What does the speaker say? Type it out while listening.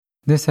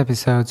This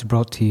episode's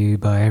brought to you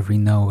by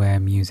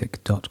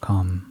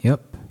everynowheremusic.com.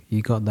 Yep,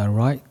 you got that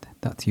right.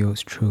 That's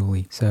yours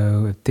truly.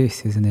 So if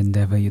this is an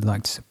endeavor you'd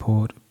like to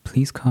support,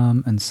 please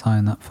come and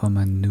sign up for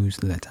my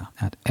newsletter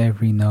at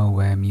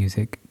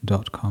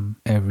everynowheremusic.com.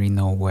 Every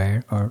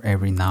nowhere or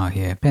every now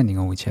here, depending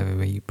on whichever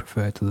way you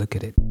prefer to look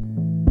at it.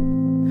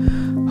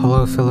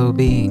 Hello fellow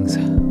beings,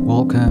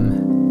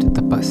 welcome to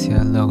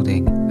Tapasya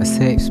Loading, a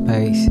safe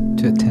space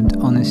to attempt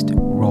honest,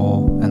 raw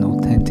and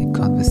authentic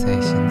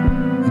conversation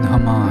in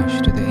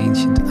homage to the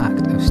ancient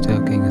act of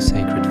stoking a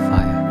sacred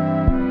fire.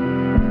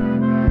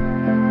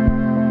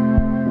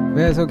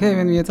 Wäre es okay,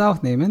 wenn wir jetzt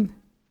aufnehmen?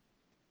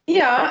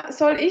 Ja,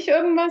 soll ich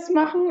irgendwas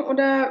machen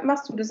oder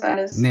machst du das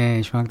alles? Nee,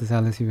 ich mag das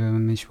alles über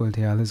mich,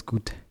 wollte ja alles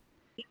gut.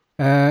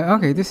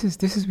 Okay, this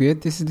is weird.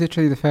 This is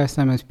literally the first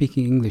time I'm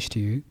speaking English to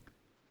you.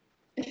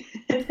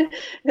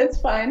 That's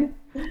fine.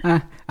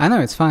 I know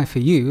it's fine for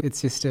you.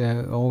 It's just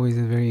always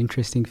a very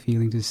interesting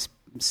feeling to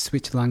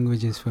switch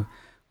languages with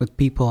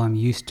people I'm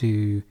used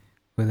to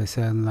with a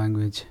certain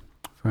language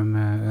from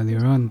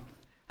earlier on.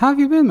 How have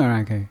you been,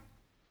 Maranke?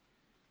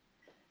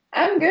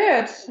 I'm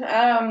good.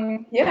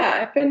 I'm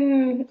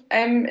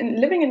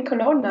living in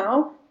Cologne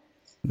now.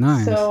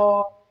 Nice.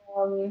 So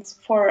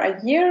for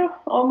a year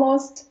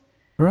almost.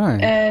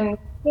 Right. And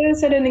still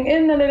settling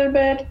in a little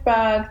bit,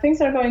 but things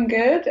are going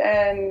good.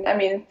 And I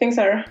mean, things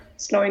are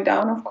slowing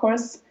down, of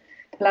course,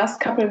 the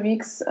last couple of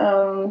weeks.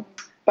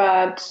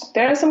 But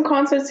there are some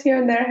concerts here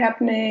and there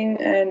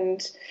happening,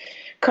 and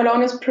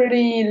Cologne is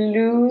pretty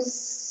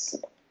loose,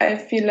 I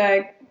feel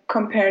like,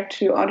 compared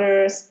to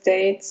other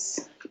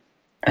states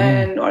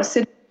or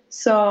cities.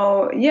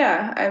 So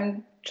yeah,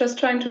 I'm just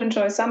trying to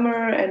enjoy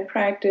summer and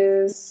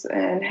practice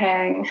and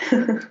hang.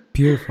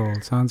 Beautiful.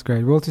 Sounds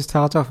great. Well, to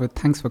start off with,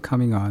 thanks for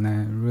coming on.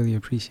 I really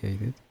appreciate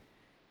it.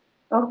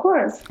 Of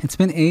course. It's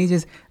been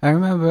ages. I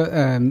remember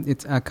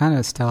I kind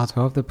of start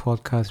off the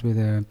podcast with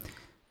a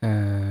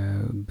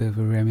bit of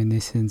a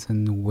reminiscence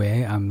on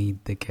where I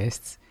meet the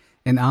guests.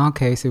 In our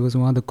case, it was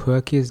one of the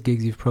quirkiest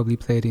gigs you've probably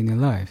played in your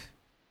life.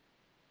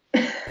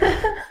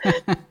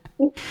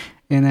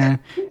 in a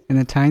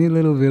tiny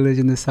little village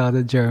in the south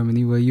of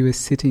Germany, where you were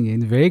sitting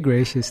in very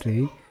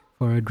graciously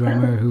for a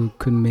drummer who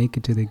couldn't make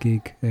it to the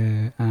gig.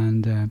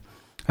 And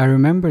I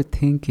remember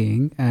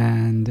thinking,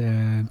 and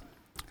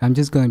I'm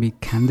just going to be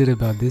candid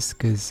about this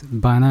because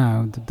by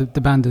now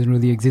the band doesn't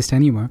really exist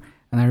anymore.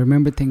 And I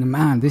remember thinking,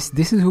 man, this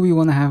is who we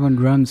want to have on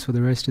drums for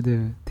the rest of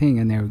the thing.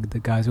 And the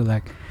guys were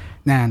like,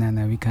 no,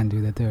 we can't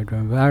do that third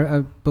drum.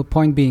 But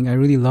point being, I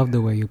really love the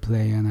way you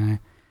play, and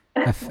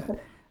I felt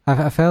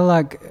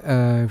like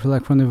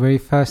from the very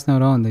first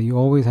note on that you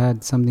always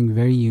had something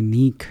very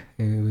unique.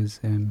 It was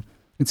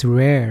it's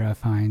rare, I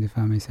find, if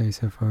I may say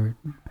so, for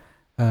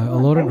a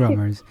lot of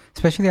drummers,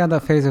 especially at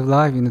that phase of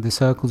life. You know, the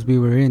circles we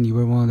were in, you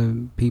were one of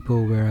the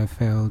people where I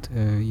felt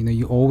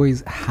you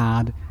always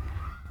had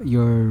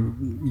your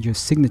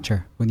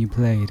signature when you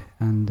played,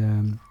 and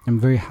I'm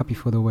very happy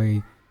for the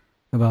way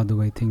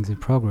things have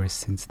progressed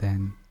since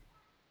then.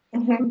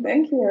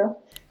 Thank you.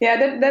 Yeah,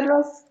 that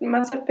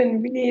must have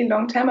been really a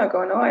long time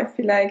ago. No, I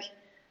feel like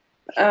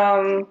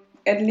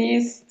at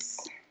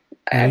least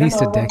a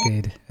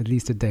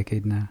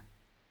decade now.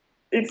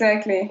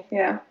 Exactly.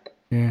 Yeah.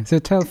 Yeah. So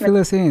fill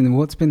us in.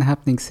 What's been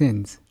happening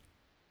since?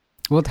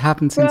 What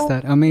happened since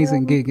that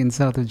amazing gig in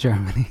south of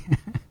Germany?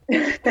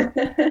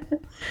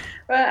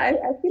 Well,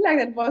 I feel like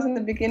that was in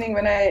the beginning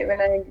when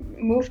I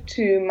moved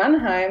to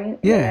Mannheim.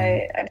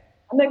 Yeah. I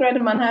undergrad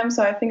in Mannheim,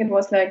 so I think it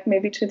was like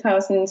maybe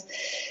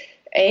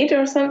 2008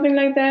 or something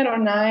like that, or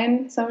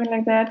 9, something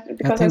like that.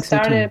 Because I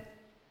started.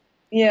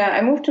 Yeah,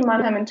 I moved to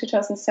Mannheim in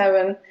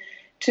 2007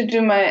 to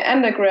do my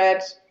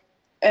undergrad,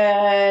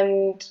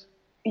 and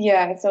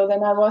yeah, so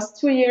then I was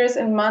 2 years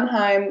in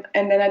Mannheim,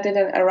 and then I did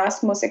an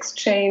Erasmus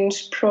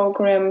exchange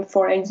program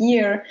for a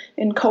year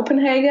in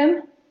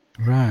Copenhagen.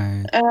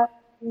 Right.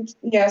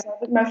 Yes, I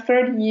did my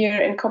third year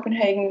in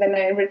Copenhagen. Then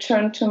I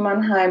returned to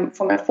Mannheim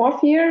for my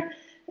fourth year,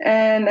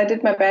 and I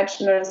did my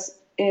bachelor's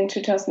in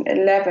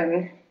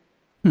 2011.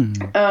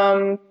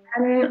 And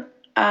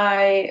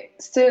I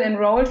still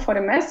enrolled for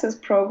the master's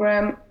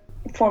program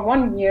for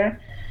 1 year,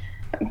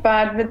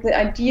 but with the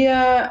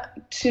idea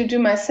to do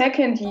my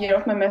second year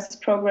of my master's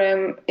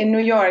program in New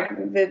York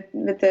with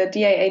the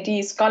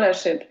DAAD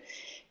scholarship.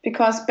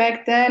 Because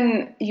back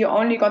then you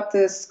only got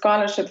the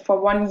scholarship for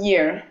 1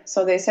 year.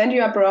 So they send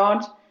you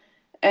abroad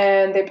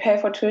and they pay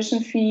for tuition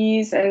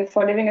fees and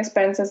for living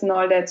expenses and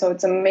all that. So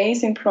it's an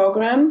amazing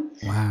program.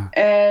 Wow.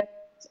 And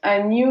I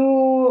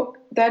knew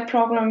that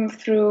program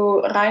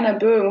through Rainer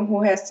Böhm,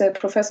 who has the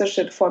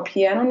professorship for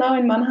piano now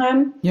in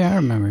Mannheim. Yeah, I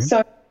remember him.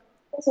 So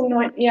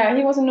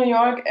he was in New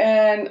York,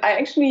 and I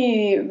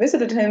actually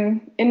visited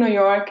him in New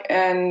York,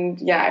 and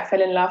yeah, I fell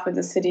in love with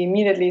the city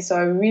immediately. So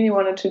I really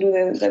wanted to do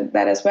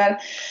that as well.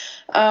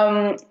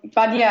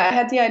 But yeah, I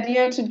had the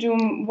idea to do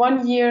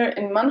 1 year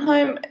in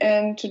Mannheim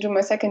and to do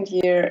my second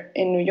year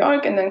in New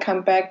York, and then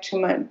come back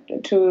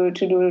to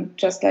do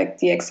just like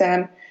the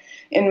exam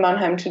in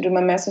Mannheim to do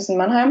my master's in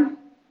Mannheim.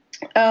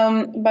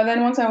 But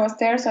then once I was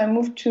there, so I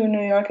moved to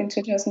New York in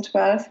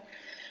 2012.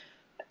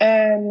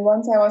 And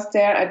once I was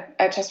there,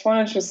 I just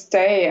wanted to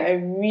stay. I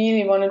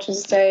really wanted to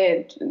stay.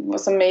 It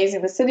was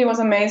amazing. The city was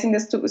amazing.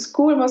 The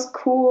school was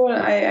cool.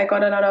 I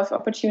got a lot of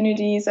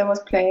opportunities. I was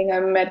playing.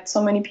 I met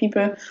so many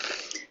people.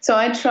 So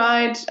I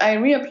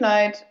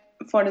reapplied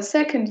for the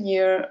second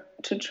year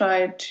to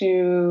try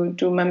to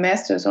do my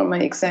master's or my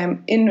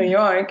exam in New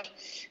York,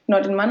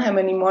 not in Mannheim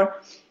anymore.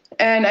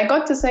 And I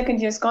got the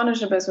second year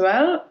scholarship as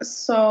well.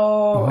 So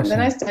awesome. Then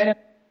I stayed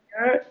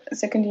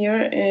second year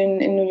in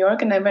New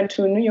York, and I went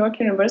to New York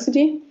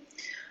University.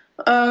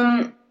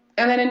 And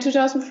then in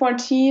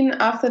 2014,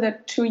 after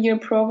that 2-year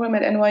program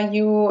at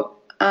NYU,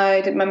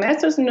 I did my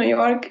master's in New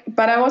York,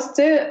 but I was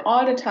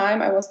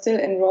still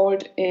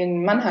enrolled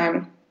in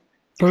Mannheim.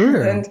 Oh,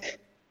 really?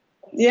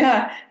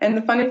 And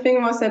the funny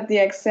thing was that the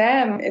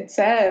exam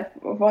itself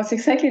was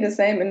exactly the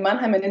same in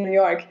Mannheim and in New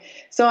York.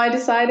 So I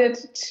decided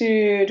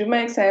to do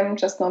my exam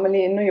just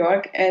normally in New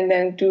York and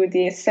then do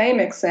the same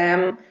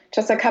exam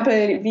just a couple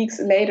of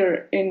weeks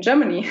later in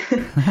Germany.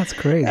 That's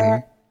crazy.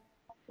 Then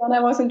I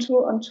was on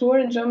tour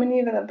in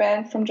Germany with a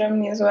band from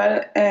Germany as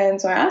well. And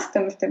so I asked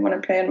them if they want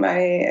to play in my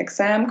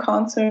exam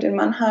concert in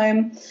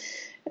Mannheim.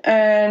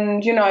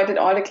 And, I did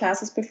all the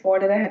classes before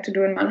that I had to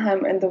do in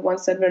Mannheim, and the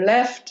ones that were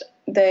left,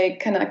 they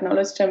kind of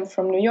acknowledged them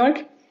from New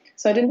York.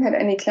 So I didn't have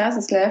any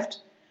classes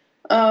left.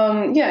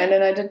 And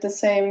then I did the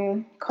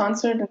same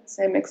concert and the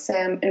same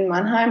exam in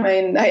Mannheim.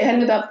 And I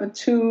ended up with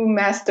 2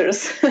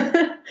 masters.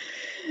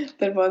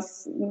 That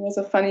was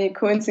a funny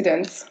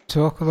coincidence.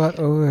 Talk about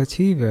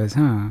overachievers,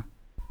 huh?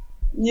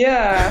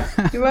 Yeah.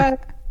 Well,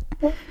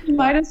 you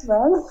might as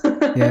well.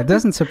 Yeah, it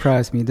doesn't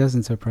surprise me. It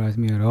doesn't surprise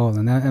me at all.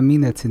 And I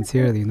mean that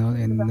sincerely,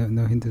 and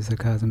no hint of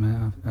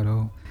sarcasm at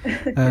all.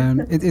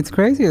 It's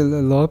crazy. A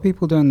lot of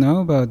people don't know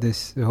about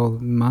this whole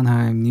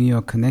Mannheim-New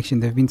York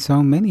connection. There have been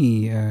so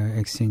many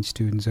exchange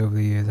students over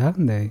the years,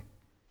 haven't they?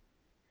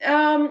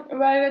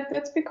 Well,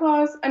 that's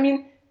because,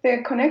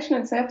 the connection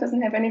itself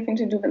doesn't have anything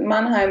to do with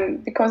Mannheim,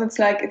 because it's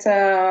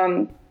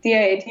a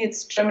DIAT,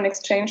 it's German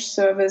Exchange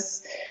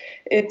Service.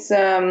 It's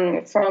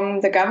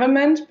from the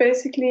government,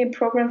 basically a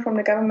program from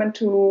the government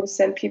to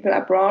send people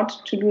abroad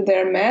to do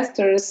their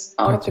masters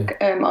out of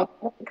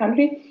the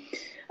country.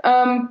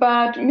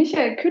 But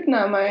Michael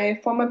Küttner,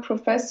 my former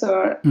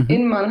professor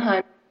in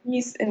Mannheim,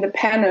 he's in the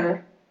panel.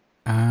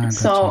 Gotcha.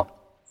 So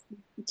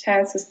he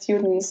tells the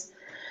students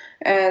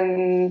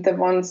and the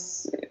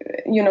ones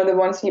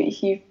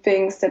he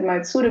thinks that might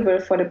be suitable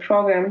for the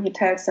program, he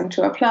tells them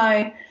to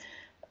apply.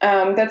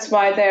 That's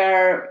why there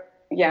are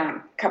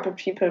a couple of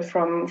people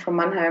from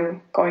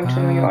Mannheim going to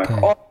New York.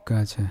 Okay.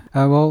 Gotcha.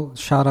 Well,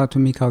 shout out to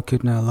Michael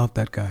Küttner. I love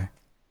that guy.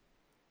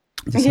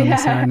 Just on the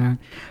side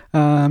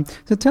note.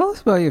 So tell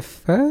us about your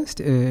first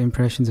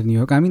impressions of New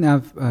York.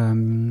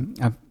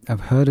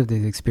 I've heard of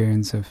this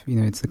experience of,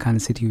 it's the kind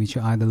of city which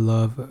you either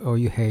love or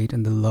you hate,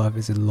 and the love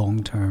is a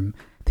long-term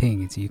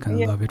thing. It's you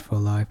kind of love it for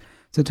life.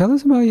 So tell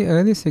us about your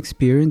earliest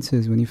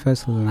experiences when you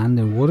first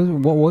landed. What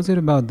was it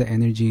about the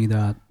energy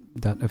that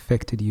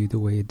affected you the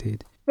way it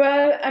did?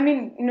 Well,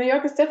 New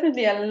York is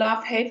definitely a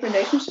love-hate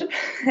relationship,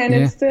 and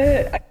it's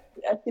still,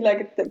 I feel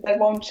like that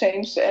won't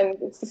change, and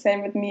it's the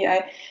same with me.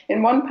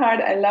 In one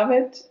part, I love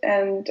it,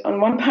 and on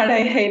one part,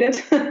 I hate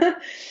it.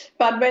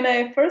 But when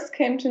I first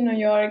came to New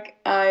York,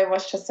 I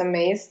was just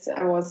amazed.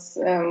 I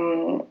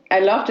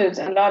loved it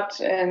a lot,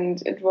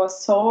 and it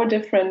was so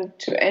different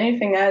to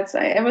anything else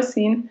I ever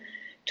seen,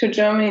 to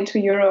Germany, to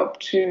Europe,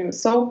 to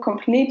so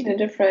completely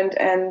different.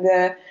 And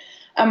the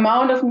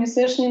amount of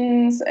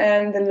musicians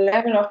and the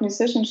level of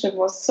musicianship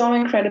was so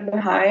incredibly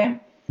high.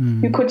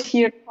 You could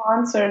hear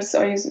concerts,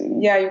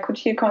 you could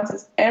hear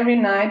concerts every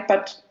night,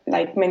 but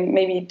like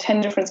maybe 10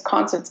 different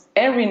concerts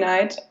every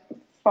night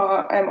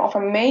of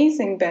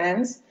amazing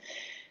bands.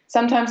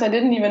 Sometimes I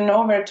didn't even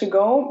know where to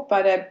go,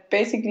 but I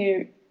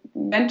basically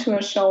went to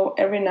a show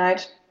every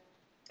night.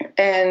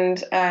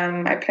 And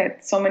I played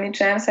so many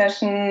jam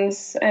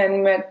sessions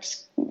and met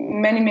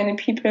many, many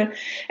people.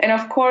 And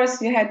of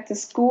course, you had the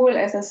school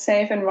as a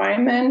safe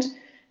environment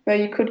where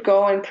you could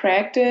go and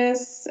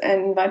practice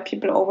and invite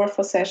people over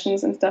for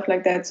sessions and stuff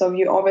like that. So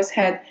you always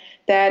had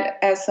that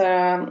as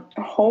a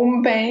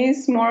home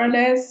base, more or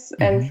less.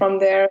 Mm-hmm. And from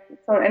there,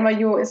 so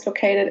NYU is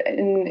located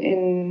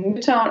in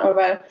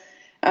Midtown,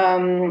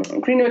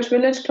 Greenwich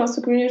Village, close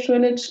to Greenwich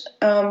Village.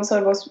 So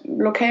it was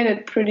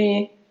located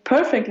pretty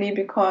perfectly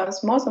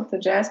because most of the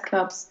jazz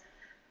clubs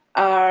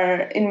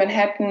in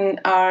Manhattan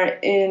are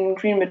in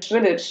Greenwich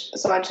Village.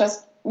 So I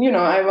just,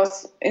 I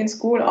was in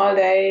school all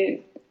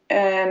day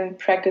and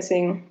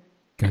practicing,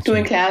 gotcha.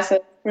 Doing classes,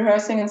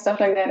 rehearsing and stuff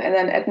like that. And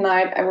then at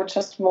night I would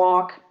just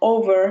walk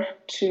over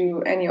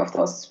to any of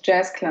those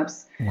jazz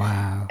clubs.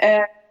 Wow.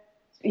 And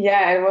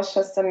it was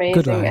just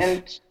amazing. Good life.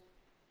 And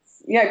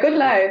good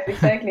life,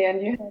 exactly.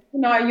 And you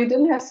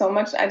didn't have so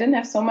much. I didn't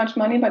have so much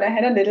money, but I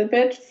had a little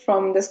bit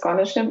from the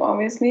scholarship,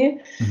 obviously.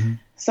 Mm-hmm.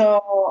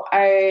 So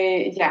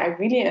I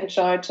really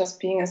enjoyed just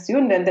being a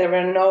student, and there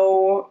were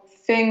no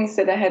things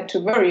that I had to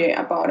worry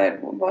about. It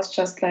was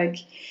just like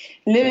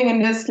living in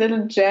this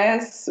little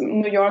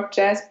New York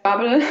jazz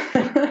bubble.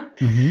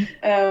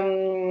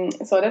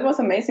 So that was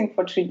amazing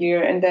for 2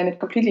 years, and then it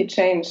completely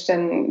changed.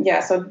 And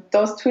so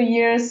those 2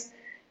 years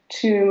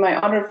to my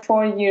other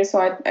 4 years, so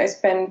I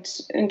spent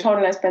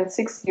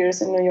 6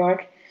 years in New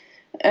York.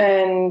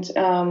 And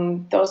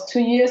those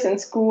 2 years in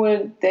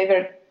school, they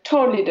were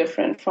totally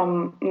different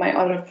from my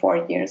other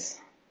 4 years.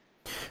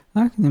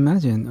 I can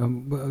imagine.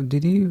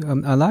 Did you?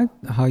 I like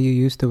how you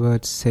used the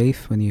word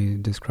safe when you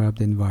described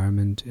the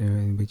environment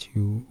in which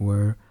you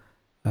were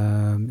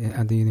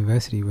at the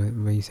university,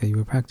 where you say you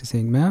were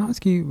practicing. May I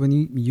ask you, when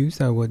you use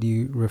that word, do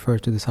you refer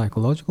to the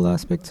psychological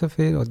aspects of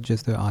it, or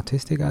just the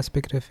artistic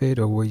aspect of it,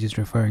 or were you just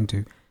referring to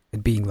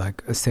it being like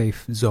a safe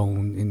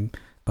zone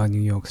by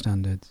New York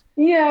standards?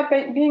 Yeah,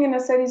 but being in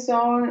a steady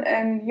zone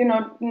and,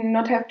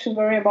 not have to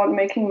worry about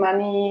making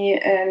money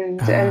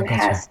and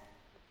has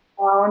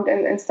around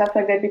and stuff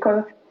like that,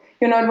 because,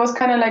 it was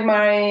kind of like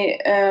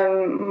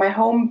my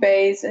home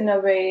base in a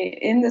way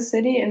in the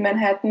city in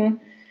Manhattan,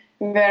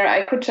 where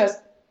I could just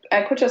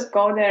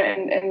go there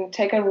and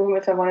take a room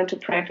if I wanted to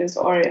practice,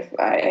 or if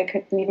I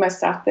could leave my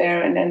stuff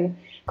there and then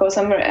go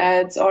somewhere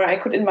else, or I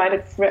could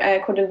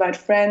invite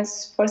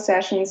friends for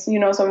sessions,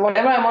 so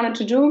whatever I wanted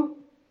to do,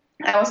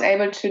 I was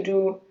able to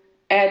do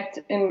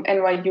in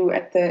NYU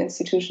at the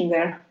institution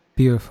there.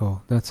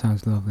 Beautiful. That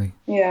sounds lovely.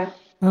 Yeah.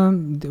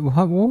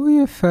 What were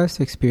your first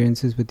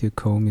experiences with your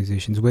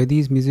co-musicians? Were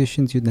these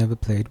musicians you'd never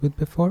played with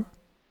before?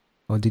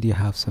 Or did you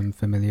have some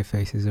familiar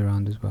faces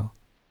around as well?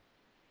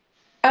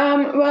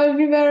 Well,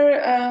 we were,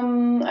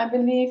 I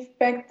believe,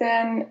 back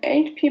then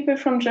 8 people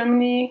from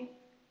Germany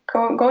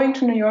going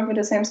to New York with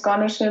the same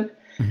scholarship.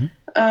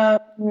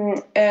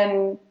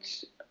 And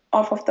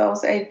off of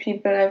those 8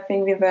 people, I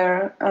think we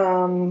were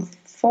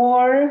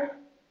 4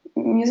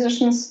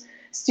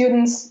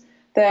 students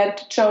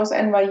that chose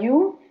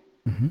NYU.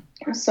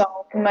 So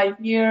in my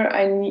year,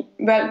 I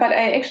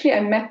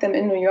met them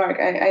in New York.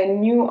 I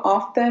knew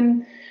of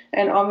them,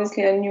 and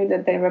obviously I knew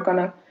that they were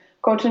gonna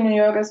go to New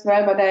York as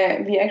well. But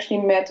we actually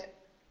met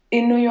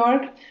in New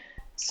York.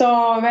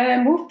 So when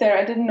I moved there,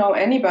 I didn't know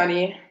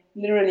anybody.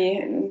 Literally,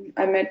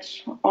 I met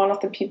all of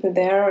the people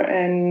there,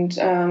 and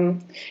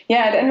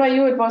at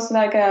NYU it was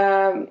like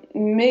a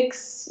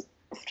mix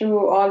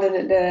through all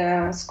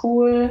the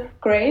school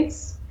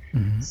grades.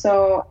 So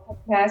I had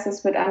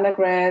classes with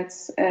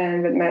undergrads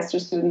and with master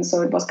students,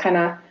 so it was kind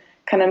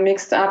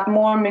of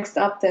more mixed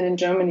up than in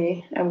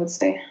Germany, I would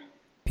say.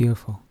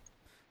 Beautiful.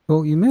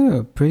 Well, you made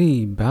a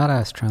pretty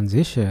badass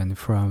transition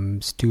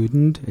from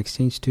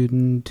exchange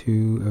student,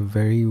 to a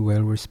very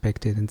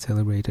well-respected and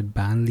celebrated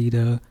band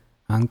leader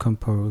and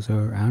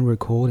composer and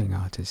recording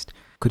artist.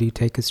 Could you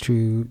take us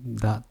through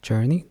that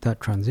journey, that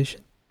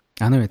transition?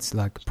 I know it's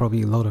like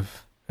probably a lot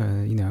of,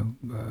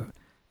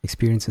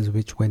 experiences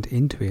which went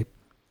into it,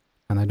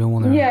 and I don't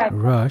want to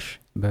rush,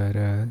 but,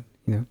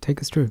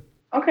 take us through.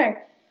 Okay.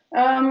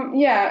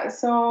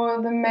 So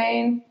the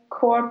main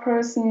core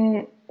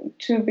person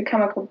to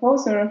become a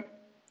composer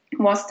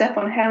was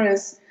Stefan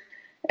Harris.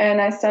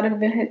 And I started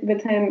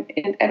with him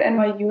at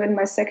NYU in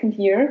my second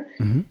year,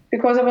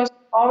 because I was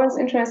always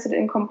interested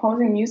in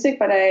composing music,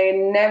 but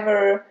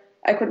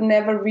I could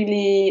never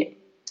really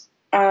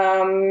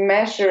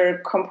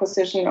measure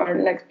composition, or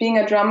like being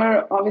a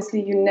drummer.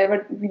 Obviously, you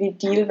never really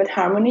deal with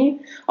harmony.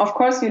 Of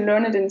course, you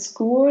learn it in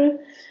school,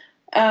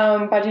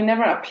 but you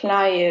never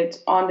apply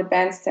it on the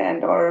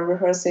bandstand or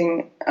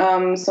rehearsing.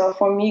 So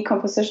for me,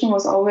 composition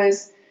was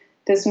always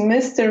this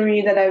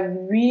mystery that I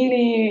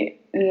really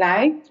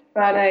liked,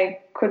 but I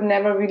could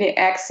never really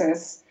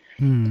access.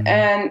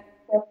 And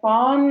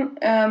Stefan,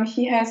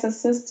 he has a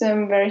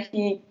system where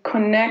he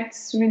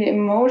connects really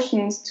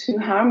emotions to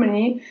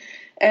harmony.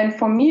 And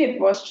for me, it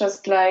was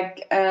just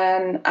like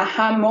an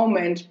aha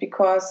moment,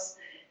 because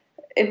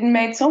it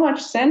made so much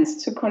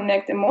sense to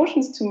connect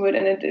emotions to it.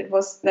 And it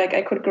was like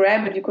I could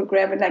grab it. You could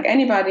grab it like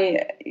anybody.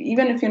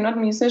 Even if you're not a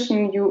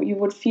musician, you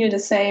would feel the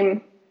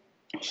same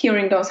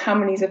hearing those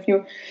harmonies if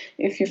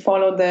you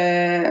follow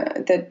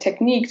the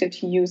technique that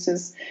he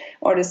uses,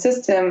 or the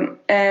system.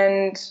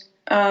 And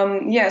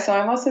so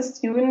I was a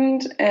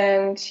student,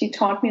 and he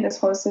taught me this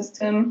whole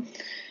system.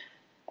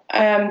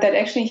 That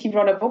actually he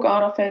wrote a book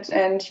out of it,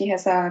 and he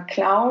has a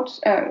cloud.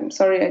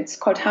 It's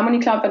called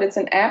Harmony Cloud, but it's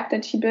an app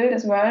that he built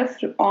as well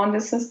on the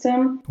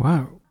system.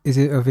 Wow. Is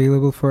it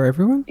available for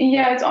everyone?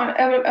 Yeah, it's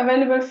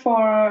available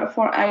for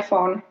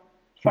iPhone,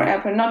 for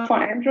Apple, not for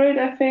Android,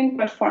 I think,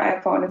 but for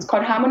iPhone. It's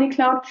called Harmony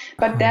Cloud,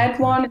 but that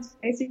one is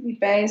basically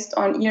based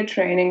on ear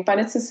training, but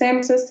it's the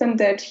same system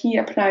that he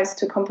applies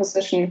to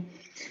composition.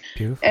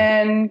 Beautiful.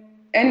 And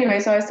anyway,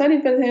 so I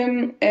studied with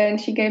him, and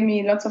he gave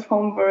me lots of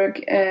homework,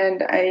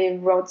 and I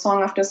wrote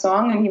song after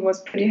song, and he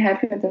was pretty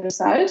happy with the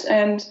result.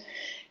 And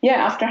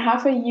after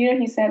half a year,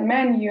 he said,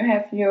 "Man, you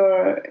have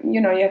your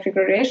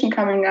graduation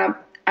coming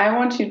up. I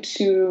want you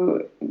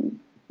to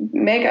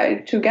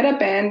get a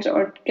band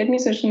or get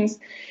musicians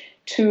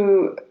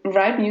to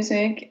write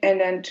music and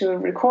then to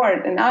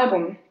record an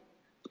album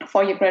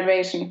for your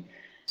graduation."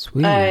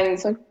 Sweet. And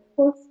so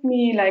pushed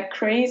me like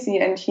crazy,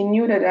 and he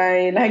knew that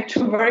I like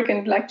to work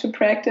and like to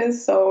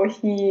practice. So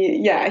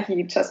he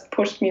just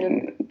pushed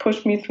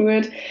me through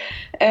it,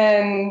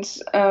 and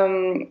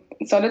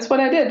so that's what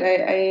I did.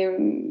 I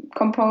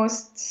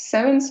composed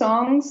 7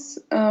 songs,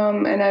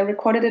 and I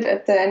recorded it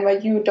at the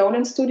NYU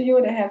Dolan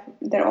studio. They have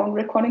their own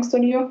recording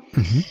studio.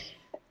 Mm-hmm.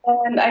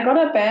 And I got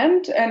a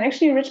band, and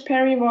actually Rich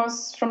Perry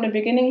was, from the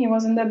beginning, he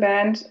was in the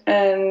band,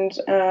 and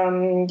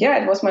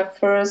it was my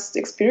first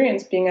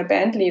experience being a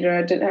band leader.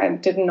 I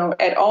didn't know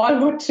at all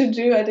what to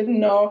do. I didn't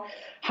know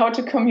how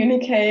to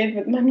communicate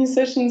with my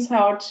musicians,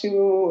 how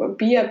to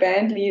be a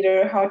band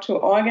leader, how to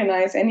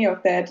organize any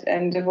of that,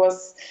 and it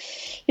was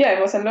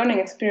a learning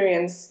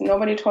experience.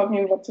 Nobody taught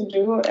me what to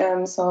do,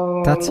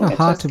 so that's so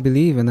hard to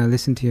believe when I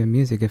listen to your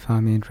music, if I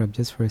may interrupt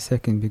just for a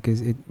second,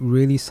 because it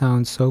really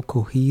sounds so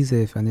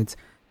cohesive, and it's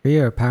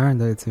very apparent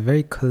that it's a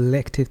very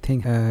collective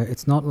thing.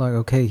 It's not like,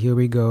 okay, here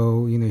we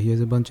go,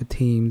 here's a bunch of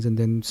teams, and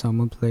then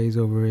someone plays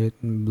over it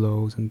and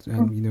blows and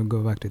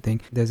go back to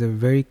thing. There's a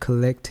very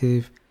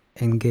collective,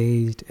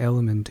 engaged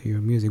element to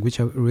your music, which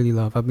I really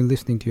love. I've been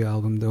listening to your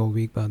album the whole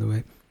week, by the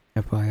way,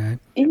 FYI.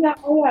 Yeah,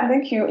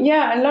 thank you.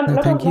 Yeah, a lot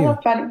of,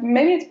 but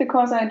maybe it's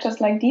because I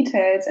just like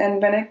details,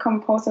 and when I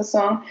compose a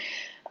song,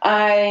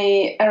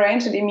 I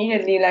arrange it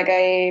immediately.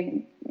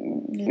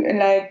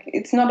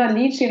 It's not a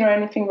lead sheet or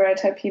anything where I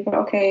tell people,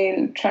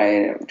 okay,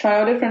 try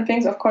out different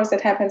things. Of course, that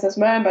happens as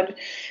well, but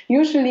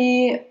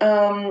usually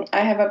I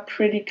have a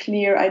pretty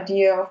clear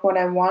idea of what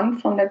I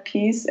want from that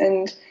piece,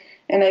 and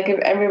I give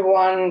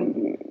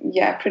everyone,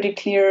 pretty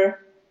clear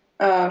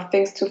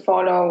things to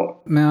follow.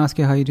 May I ask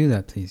you how you do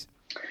that, please?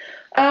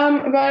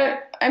 Well,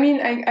 I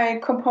mean, I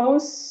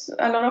compose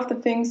a lot of the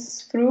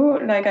things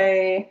through,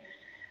 I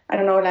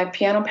don't know, like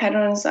piano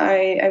patterns.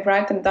 I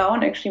write them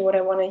down, actually, what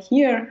I want to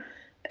hear.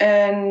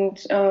 And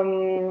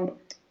the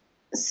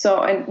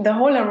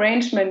whole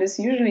arrangement is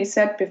usually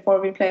set before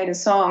we play the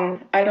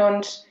song.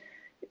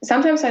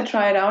 Sometimes I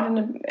try it out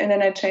and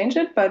then I change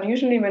it, but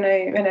usually when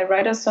I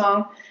write a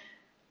song,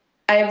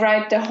 I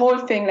write the whole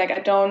thing.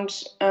 I don't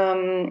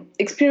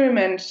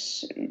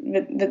experiment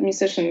with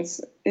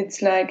musicians.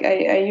 It's like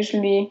I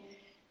usually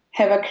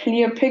have a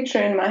clear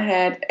picture in my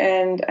head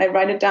and I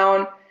write it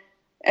down,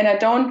 and I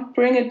don't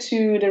bring it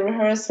to the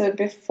rehearsal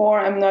before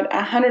I'm not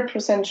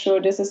 100%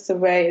 sure this is the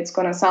way it's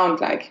going to sound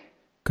like.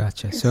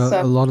 Gotcha. So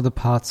a lot of the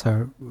parts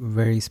are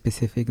very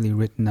specifically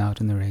written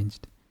out and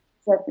arranged.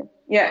 Exactly.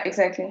 Yeah,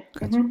 exactly.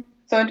 Gotcha. Mm-hmm.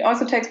 So it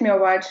also takes me a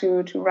while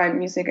to write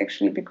music,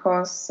 actually,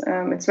 because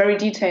it's very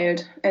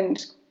detailed,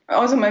 and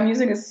also my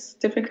music is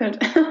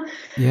difficult.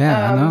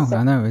 Yeah,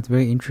 I know. It's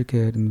very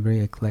intricate and very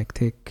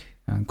eclectic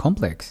and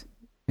complex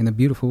in a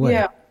beautiful way.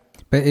 Yeah.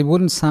 But it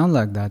wouldn't sound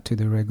like that to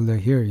the regular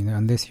hearer,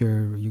 unless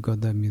you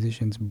got that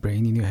musician's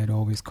brain in your head,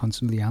 always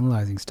constantly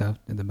analyzing stuff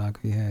at the back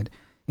of your head.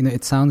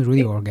 It sounds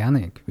really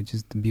organic, which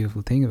is the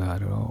beautiful thing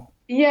about it all.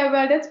 Yeah,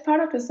 well, that's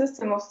part of the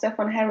system of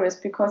Stefan Harris,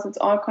 because it's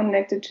all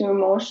connected to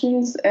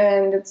emotions,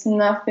 and it's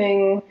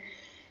nothing.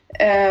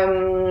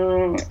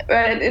 It's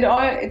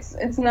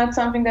not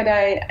something that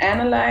I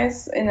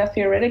analyze in a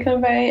theoretical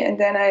way, and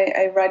then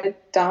I write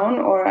it down,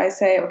 or I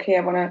say, okay,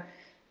 I want to,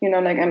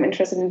 I'm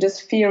interested in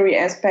this theory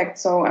aspect,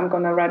 so I'm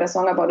going to write a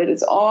song about it.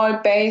 It's all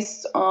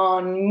based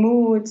on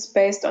moods,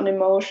 based on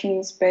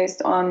emotions,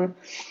 based on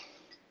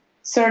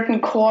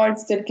certain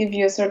chords that give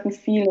you a certain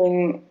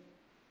feeling.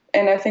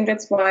 And I think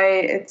that's why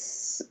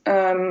it's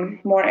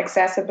more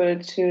accessible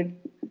to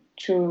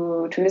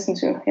listen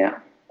to. Yeah.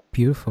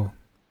 Beautiful.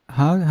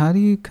 How do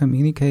you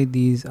communicate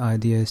these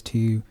ideas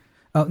to?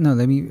 Oh no,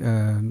 let me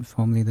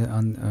formulate that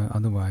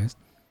otherwise.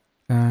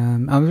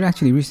 I was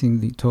actually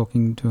recently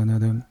talking to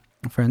another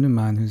friend of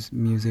mine whose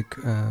music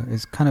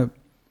is kind of,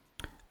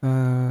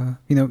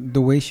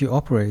 the way she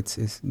operates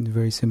is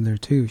very similar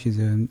too. She's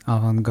an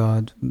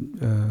avant-garde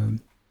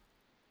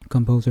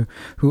composer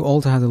who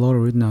also has a lot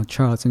of written out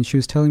charts, and she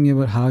was telling me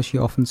about how she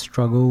often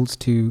struggles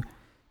to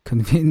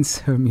convince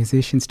her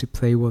musicians to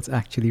play what's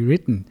actually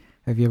written.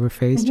 Have you ever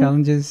faced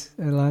challenges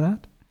like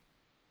that?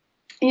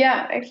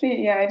 Yeah,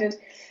 actually, I did.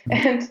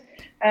 And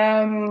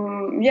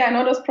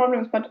no, those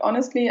problems, but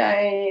honestly,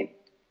 I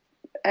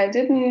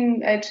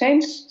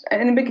changed.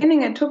 In the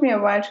beginning, it took me a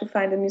while to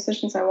find the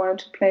musicians I wanted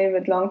to play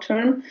with long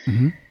term.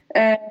 Mm-hmm.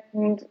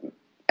 And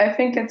I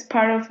think that's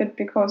part of it,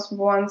 because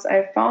once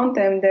I found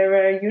them, there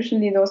were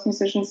usually those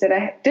musicians that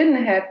I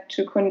didn't have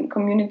to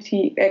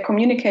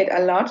communicate a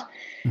lot,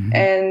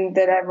 and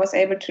that I was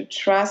able to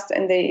trust,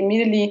 and they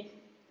immediately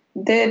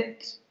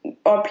did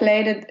or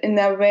played it in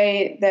a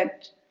way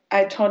that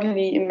I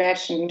totally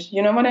imagined.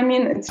 You know what I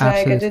mean? It's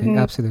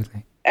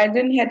absolutely. I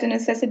didn't have the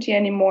necessity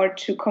anymore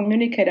to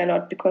communicate a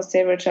lot, because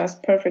they were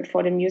just perfect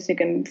for the music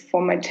and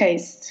for my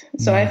taste.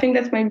 So I think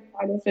that's maybe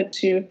part of it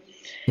too.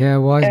 Yeah,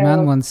 wise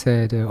man once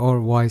said,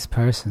 or wise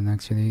person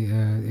actually,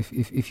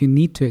 if you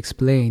need to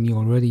explain, you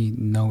already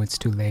know it's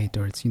too late,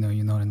 or it's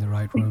you're not in the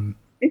right room.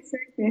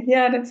 Exactly.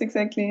 Yeah, that's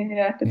exactly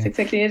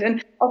it.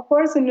 And of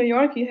course, in New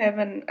York, you have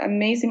an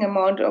amazing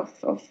amount of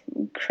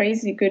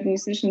crazy good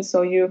musicians.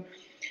 So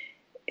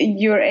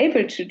you're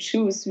able to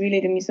choose really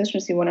the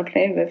musicians you want to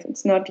play with.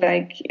 It's not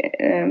like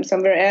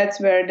somewhere else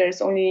where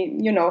there's only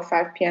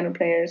 5 piano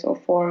players or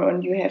 4,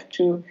 and you have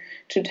to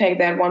take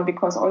that one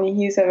because only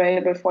he's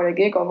available for the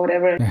gig or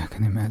whatever. Yeah, I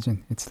can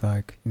imagine. It's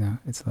like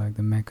it's like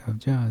the Mecca of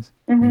jazz,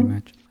 pretty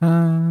much.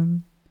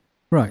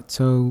 Right.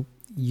 So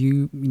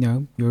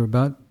you're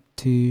about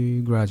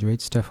to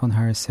graduate. Stefan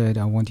Harris said,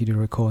 "I want you to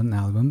record an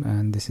album,"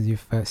 and this is your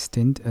first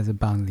stint as a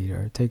band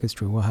leader. Take us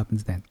through. What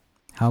happens then?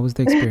 How was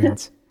the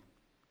experience?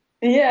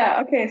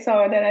 Yeah, okay,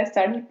 so then I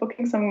started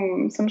booking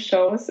some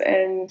shows,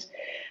 and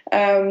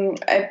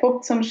I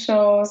booked some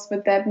shows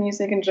with that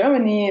music in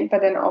Germany,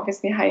 but then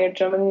obviously hired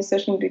German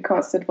musicians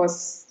because it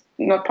was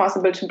not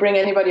possible to bring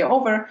anybody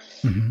over.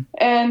 Mm-hmm.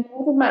 And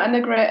I did my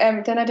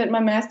undergrad, then I did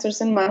my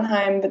master's in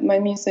Mannheim with my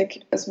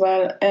music as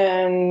well,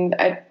 and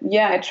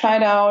I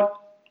tried out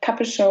a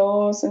couple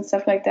shows and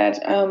stuff like that.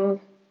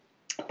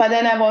 But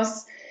then I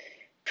was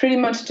pretty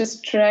much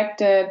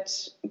distracted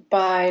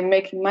by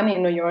making money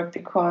in New York,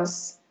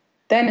 because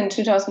then in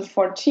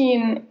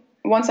 2014,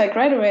 once I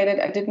graduated,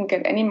 I didn't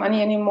get any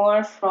money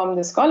anymore from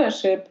the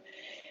scholarship,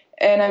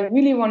 and I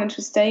really wanted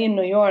to stay in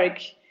New York.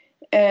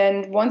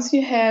 And once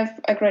you have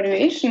a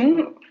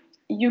graduation,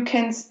 you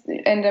can,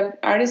 and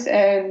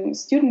an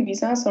student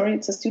visa. Sorry,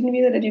 it's a student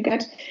visa that you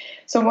get.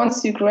 So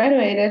once you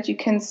graduated, you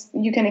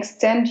can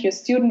extend your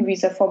student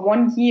visa for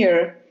 1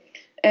 year.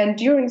 And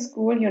during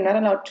school, you're not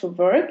allowed to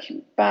work,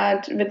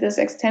 but with this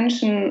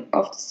extension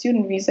of the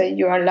student visa,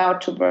 you are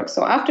allowed to work.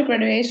 So after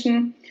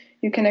graduation,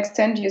 you can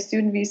extend your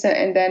student visa,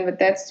 and then with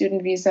that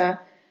student visa,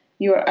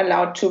 you're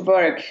allowed to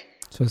work.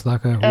 So it's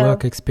like a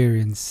work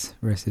experience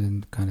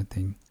resident kind of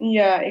thing.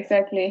 Yeah,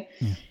 exactly.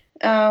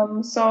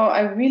 Yeah. So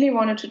I really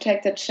wanted to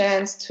take the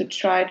chance to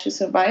try to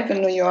survive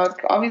in New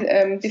York.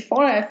 Obviously,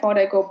 before I thought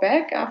I'd go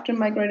back after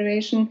my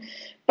graduation,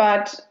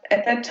 but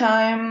at that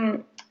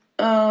time,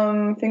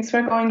 things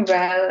were going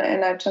well,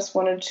 and I just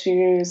wanted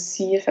to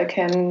see if I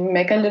can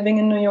make a living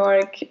in New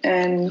York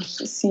and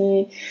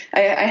see.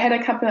 I had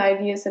a couple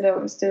ideas that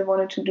I still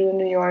wanted to do in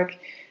New York,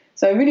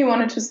 so I really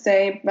wanted to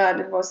stay, but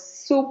it was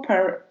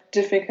super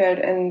difficult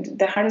and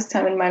the hardest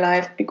time in my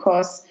life,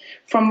 because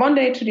from one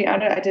day to the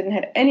other I didn't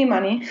have any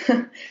money.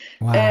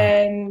 Wow.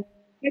 And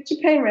I had to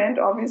pay rent,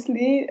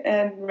 obviously,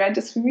 and rent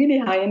is really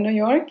high in New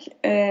York,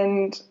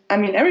 and I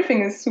mean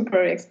everything is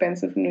super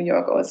expensive in New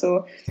York,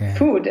 also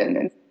food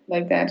and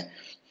like that.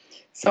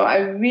 So I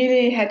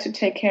really had to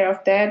take care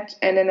of that,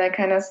 and then I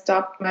kind of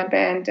stopped my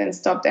band and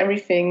stopped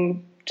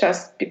everything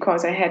just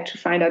because I had to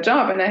find a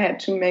job and I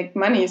had to make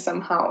money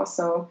somehow.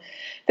 So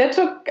that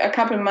took a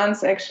couple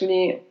months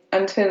actually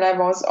until I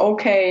was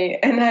okay,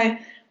 and I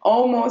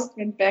almost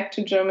went back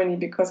to Germany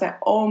because I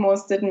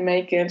almost didn't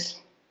make it.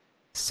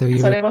 So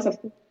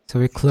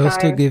we're close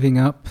to giving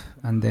up,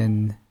 and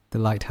then the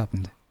light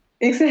happened.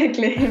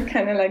 Exactly,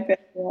 kind of like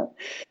that. Yeah.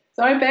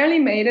 So I barely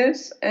made it,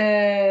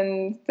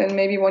 and then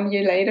maybe 1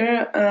 year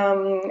later,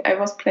 I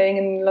was playing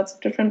in lots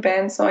of different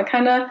bands. So I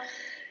kind of,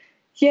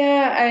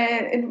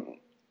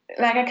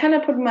 I kind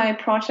of put my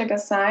project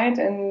aside,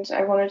 and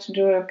I wanted to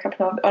do a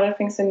couple of other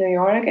things in New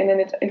York. And then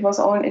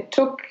it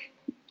took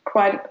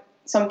quite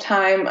some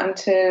time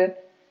until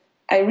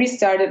I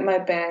restarted my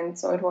band.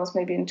 So it was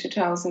maybe in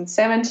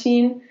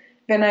 2017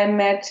 when I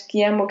met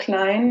Guillermo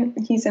Klein.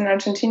 He's an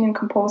Argentinian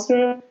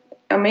composer,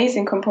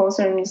 amazing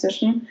composer and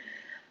musician,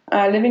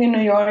 living in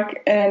New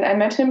York. And I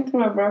met him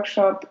through a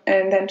workshop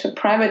and then took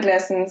private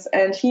lessons.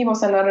 And he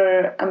was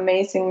another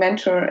amazing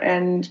mentor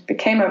and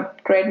became a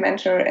great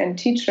mentor and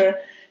teacher,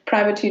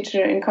 private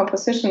teacher in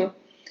composition.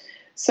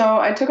 So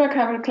I took a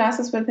couple of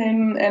classes with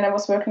him, and I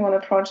was working on a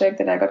project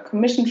that I got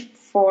commissioned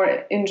for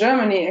in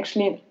Germany,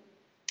 actually.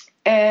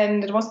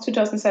 And it was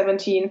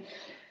 2017.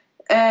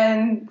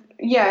 And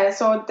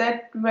so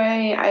that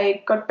way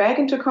I got back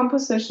into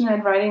composition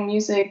and writing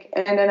music.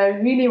 And then I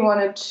really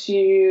wanted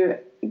to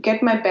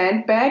get my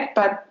band back,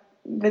 but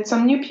with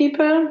some new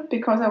people,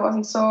 because I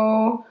wasn't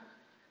so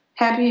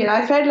happy. And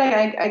I felt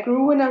like I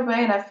grew in a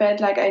way, and I felt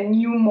like I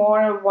knew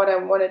more what I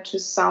wanted to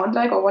sound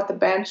like or what the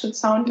band should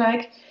sound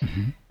like.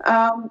 Mm-hmm.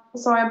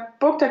 So I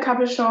booked a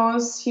couple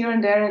shows here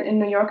and there in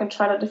New York and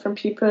tried out different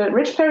people.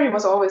 Rich Perry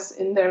was always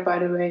in there, by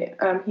the way.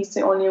 He's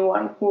the only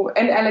one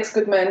and Alex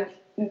Goodman.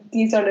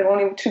 These are the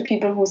only two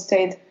people who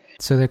stayed.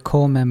 So they're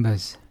core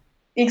members.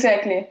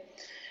 Exactly.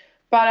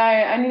 But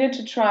I needed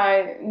to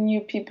try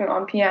new people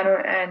on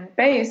piano and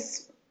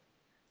bass.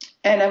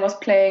 And I was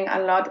playing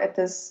a lot at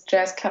this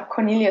jazz club,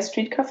 Cornelia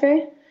Street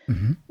Cafe,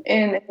 in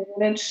the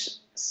village.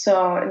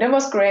 So that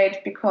was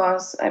great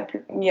because I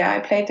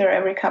played there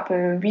every couple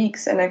of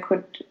weeks, and I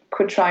could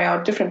try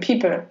out different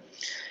people.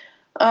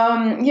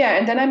 And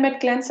then I met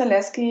Glenn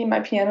Zaleski,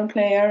 my piano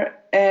player,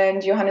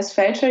 and Johannes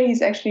Felcher.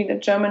 He's actually the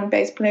German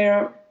bass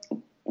player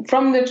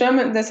from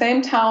the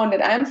same town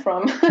that I'm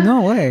from.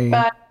 No way.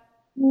 But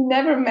we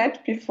never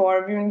met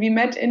before. We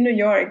met in New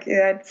York.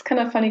 Yeah, it's kind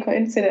of a funny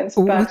coincidence.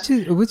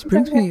 Which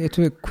brings me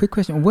to a quick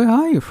question. Where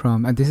are you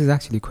from? And this is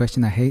actually a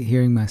question I hate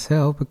hearing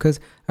myself, because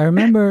I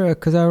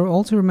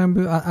also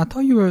remember, I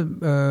thought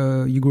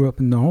you grew up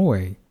in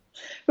Norway.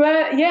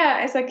 Well, yeah,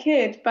 as a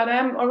kid, but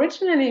I'm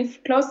originally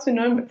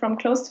from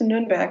close to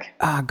Nuremberg.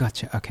 Ah,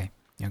 gotcha. Okay.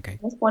 I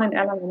was born in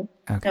Erlangen.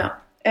 Okay. Yeah.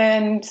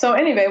 And so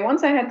anyway,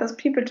 once I had those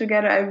people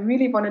together, I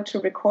really wanted to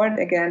record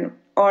again,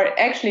 or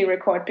actually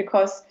record,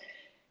 because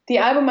the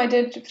album I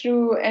did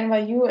through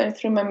NYU and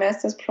through my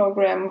master's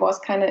program was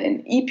kind of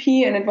an EP,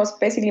 and it was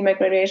basically my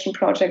graduation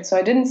project. So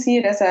I didn't see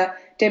it as a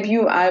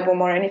debut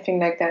album or anything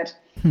like that.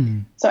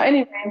 So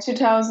anyway, in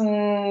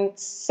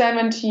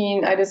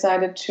 2017, I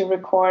decided to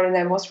record, and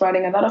I was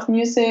writing a lot of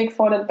music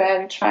for that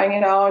band, trying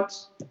it out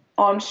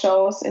on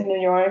shows in New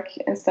York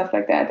and stuff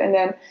like that. And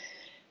then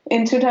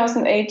in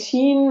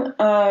 2018,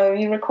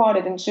 we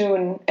recorded in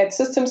June at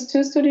Systems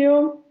 2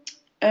 Studio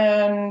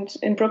and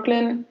in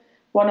Brooklyn.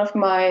 One of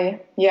my,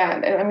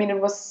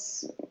 it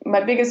was my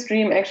biggest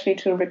dream actually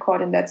to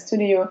record in that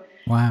studio.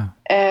 Wow.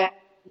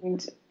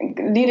 And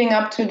leading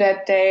up to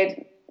that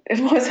date, it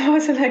was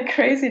also like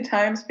crazy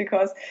times,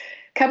 because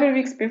a couple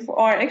days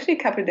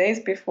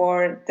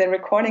before the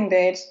recording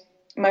date,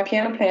 my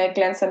piano player,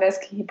 Glenn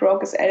Zaleski, he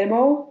broke his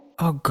elbow.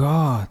 Oh,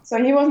 God.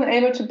 So he wasn't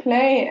able to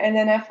play. And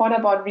then I thought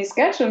about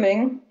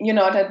rescheduling,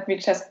 that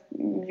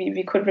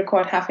we could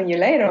record half a year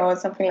later or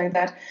something like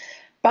that.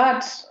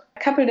 But a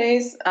couple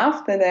days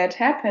after that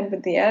happened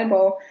with the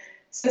elbow,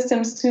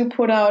 Systems 2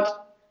 put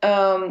out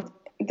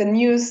the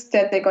news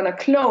that they're going to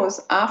close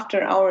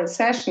after our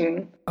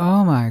session.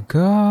 Oh, my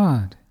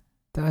God.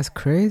 That's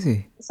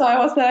crazy. So I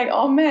was like,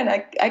 oh, man, I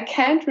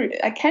can't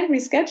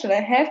reschedule.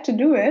 I have to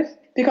do it,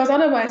 because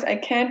otherwise I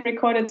can't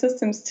record at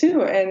Systems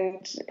 2.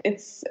 And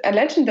it's a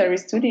legendary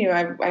studio.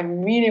 I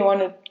really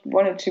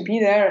wanted to be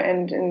there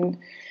and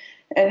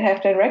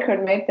have that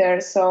record made there.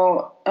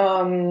 So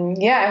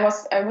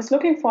I was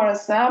looking for a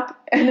sub,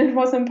 and it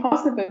was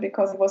impossible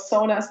because it was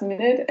so last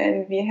minute,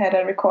 and we had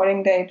a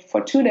recording date for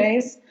 2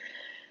 days.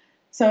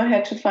 So I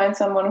had to find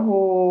someone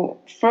who,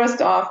 first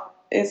off,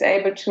 is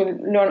able to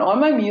learn all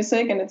my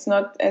music, and it's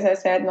not, as I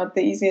said, not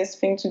the easiest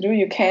thing to do.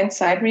 You can't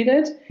sight read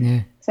it.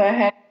 Yeah. So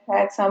I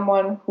had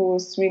someone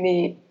who's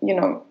really,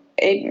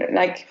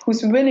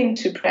 who's willing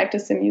to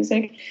practice the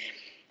music,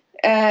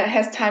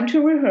 has time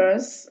to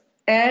rehearse,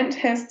 and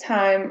has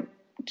time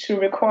to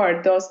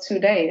record those 2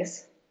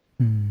 days.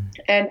 And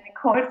I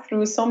called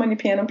through so many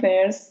piano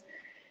players,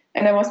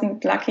 and I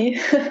wasn't lucky.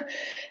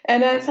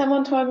 And then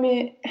someone told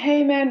me,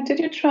 hey man, did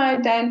you try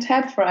Dan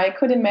Tadfer? I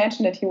could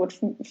imagine that he would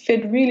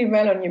fit really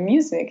well on your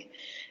music.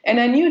 And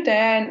I knew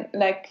Dan,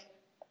 like,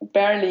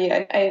 barely.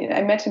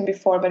 I met him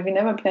before, but we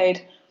never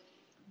played.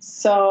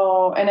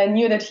 So, and I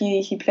knew that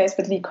he plays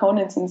with Lee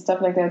Konitz and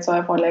stuff like that. So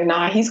I thought, like,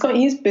 nah, he's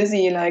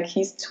busy, like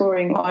he's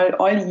touring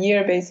all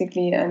year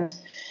basically, and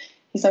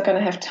he's not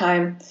gonna have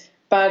time.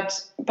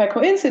 But by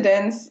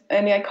coincidence,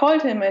 and I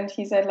called him, and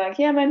he said, like,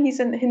 yeah, man,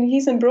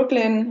 he's in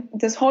Brooklyn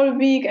this whole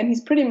week, and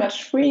he's pretty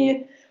much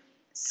free.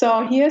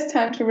 So he has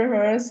time to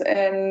rehearse,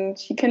 and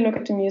he can look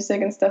at the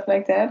music and stuff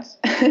like that.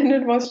 And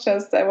it was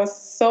just, I was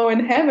so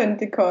in heaven,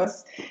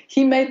 because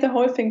he made the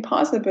whole thing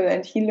possible,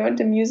 and he learned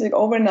the music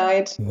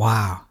overnight.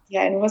 Wow.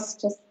 Yeah, and it was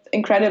just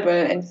incredible,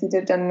 and he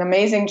did an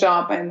amazing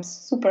job. I'm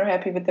super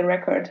happy with the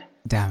record.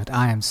 Damn it,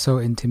 I am so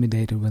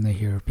intimidated when I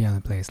hear piano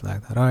players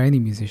like that, or any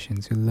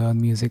musicians who learn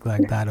music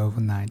like that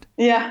overnight.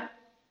 Yeah,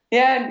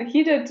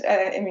 he did.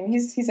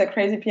 He's a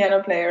crazy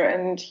piano player,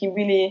 and he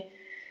really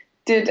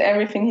did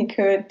everything he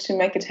could to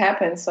make it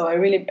happen. So I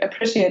really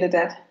appreciated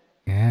that.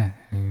 Yeah,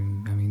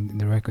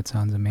 the record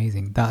sounds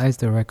amazing. That is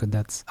the record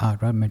that's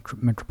out, right?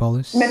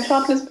 Metropolis?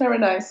 Metropolis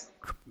Paradise.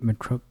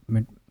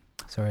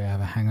 Sorry, I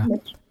have a hanger.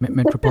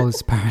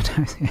 Metropolis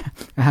Paradise. Yeah,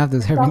 I have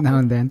this every now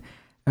and then.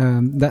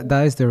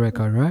 That is the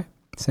record, right?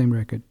 Same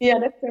record. Yeah,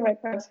 that's the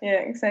record. Yeah,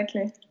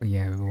 exactly.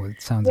 Yeah, well,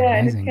 it sounds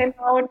amazing. And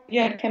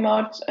it came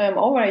out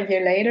over a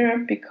year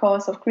later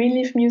because of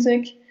Greenleaf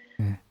Music.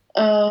 Yeah.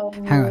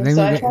 Hang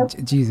on,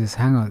 Jesus,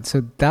 hang on.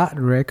 So that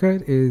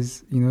record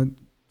is,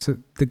 so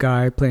the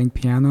guy playing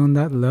piano on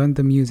that learned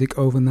the music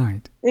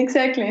overnight.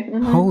 Exactly.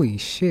 Mm-hmm. Holy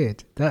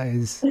shit, that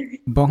is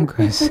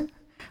bonkers.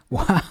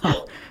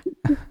 Wow.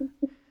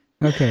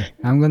 Okay,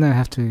 I'm going to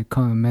have to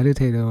come and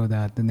meditate over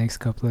that the next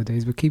couple of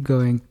days, but keep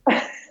going.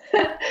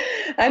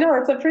 I know,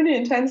 it's a pretty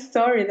intense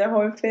story, the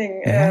whole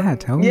thing. Yeah,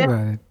 tell me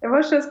about it. It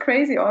was just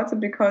crazy also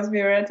because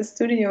we were at the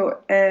studio,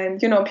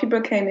 and, people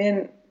came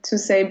in to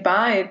say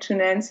bye to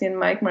Nancy and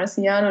Mike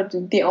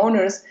Marciano, the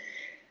owners,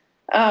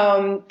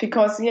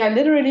 because,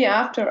 literally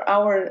after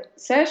our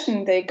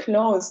session, they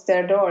closed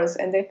their doors,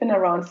 and they've been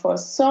around for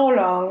so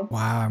long.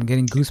 Wow, I'm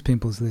getting goose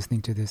pimples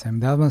listening to this.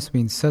 That must have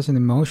been such an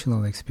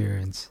emotional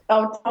experience.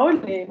 Oh,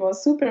 totally. It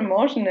was super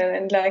emotional.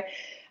 And,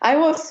 I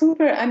was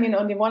super,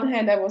 on the one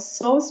hand, I was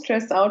so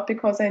stressed out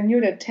because I knew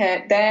that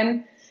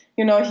Dan,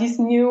 he's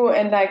new,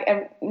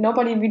 and,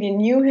 nobody really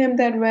knew him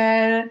that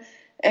well.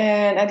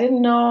 And I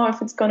didn't know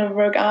if it's going to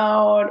work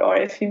out or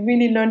if he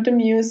really learned the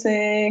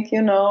music,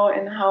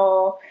 and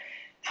how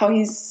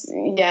he's,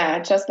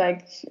 just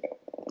like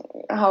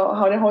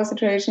how the whole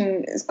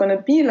situation is going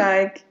to be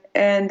like.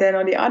 And then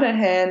on the other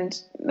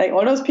hand,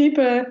 all those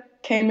people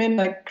came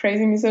in,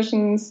 crazy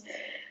musicians,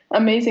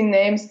 amazing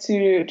names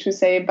to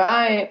say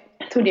bye.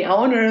 to the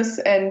owners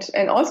and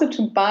also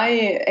to buy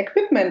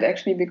equipment,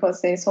 actually,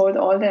 because they sold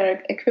all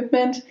their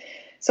equipment.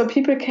 So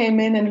people came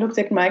in and looked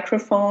at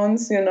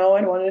microphones, and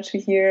wanted to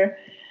hear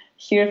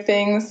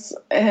things.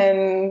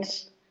 And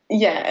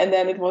and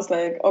then it was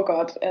like, oh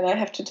God, and I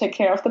have to take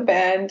care of the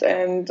band.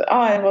 And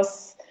it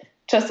was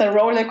just a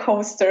roller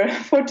coaster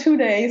for 2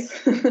 days.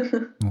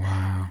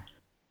 Wow.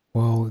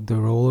 Well, the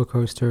roller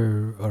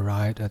coaster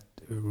ride at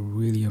a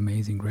really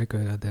amazing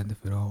record at the end of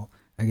it all.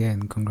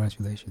 Again,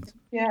 congratulations.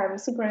 Yeah, I'm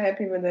super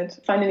happy with it.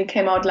 Finally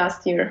came out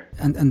last year.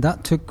 And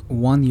that took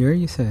 1 year,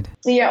 you said?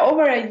 Yeah,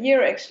 over a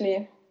year,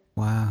 actually.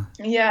 Wow.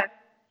 Yeah,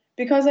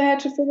 because I had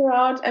to figure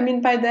out,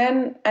 by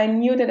then I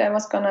knew that I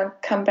was going to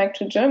come back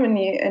to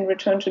Germany and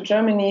return to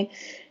Germany.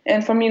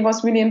 And for me, it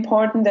was really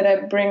important that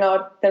I bring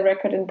out the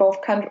record in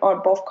both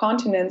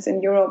continents,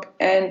 in Europe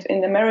and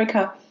in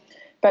America.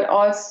 But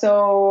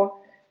also,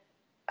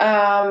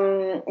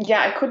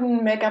 I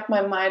couldn't make up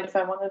my mind if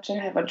I wanted to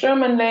have a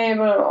German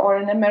label or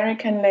an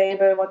American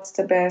label. What's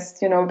the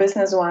best,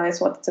 business-wise,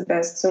 what's the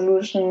best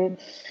solution?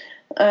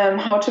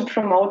 How to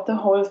promote the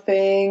whole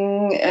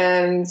thing.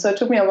 And so it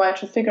took me a while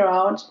to figure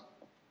out.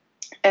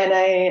 And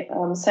I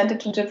sent it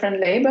to different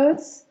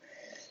labels.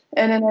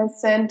 And then I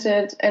sent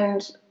it,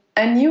 and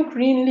I knew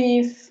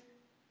Greenleaf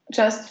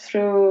just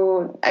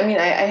through, I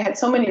had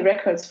so many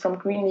records from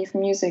Greenleaf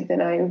Music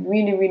that I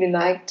really, really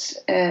liked.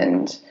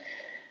 And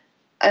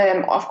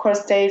of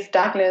course, Dave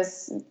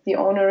Douglas, the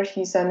owner,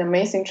 he's an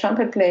amazing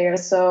trumpet player.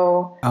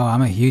 So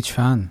I'm a huge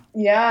fan.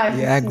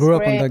 Yeah, I grew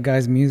up on that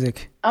guy's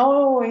music.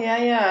 Oh,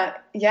 yeah.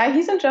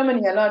 He's in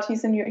Germany a lot.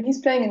 He's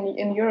playing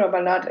in Europe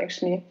a lot,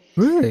 actually.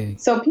 Really?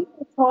 So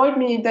people told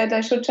me that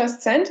I should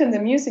just send him the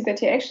music, that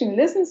he actually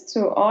listens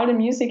to all the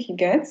music he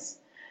gets.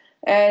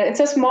 It's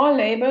a small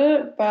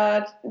label,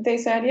 but they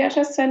said, yeah,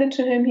 just send it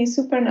to him. He's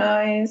super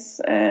nice,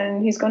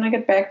 and he's gonna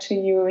get back to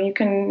you. You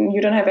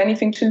don't have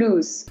anything to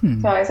lose.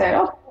 So I said,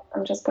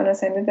 I'm just gonna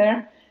send it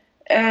there.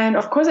 And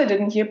of course, I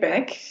didn't hear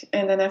back.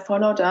 And then I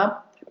followed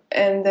up,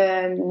 and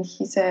then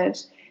he said,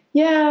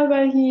 yeah,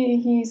 but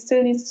he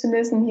still needs to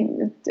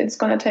listen. It's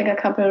gonna take a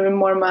couple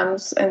more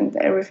months and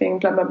everything,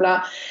 blah blah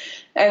blah.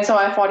 And so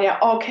I thought,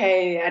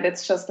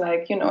 that's just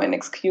like, an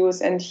excuse,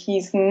 and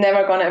he's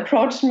never going to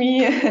approach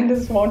me, and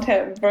this won't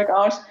work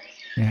out.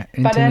 Yeah,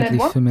 intimately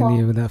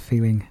familiar with that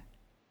feeling.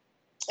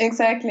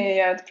 Exactly,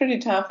 yeah, it's pretty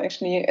tough,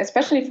 actually,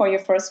 especially for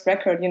your first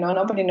record,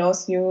 nobody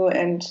knows you,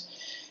 and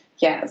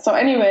yeah. So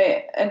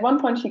anyway, at one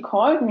point he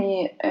called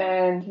me,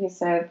 and he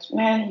said,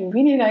 man, he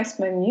really likes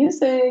my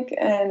music,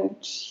 and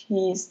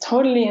he's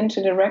totally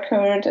into the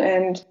record,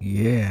 and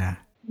yeah,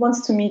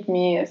 wants to meet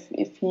me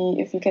if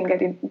we can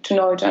get to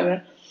know each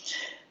other.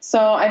 So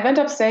I went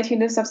upstate. He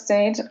lives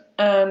upstate,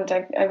 and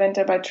I went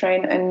there by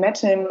train and met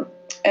him,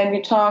 and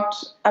we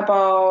talked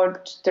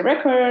about the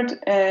record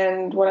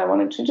and what I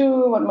wanted to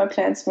do, what my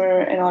plans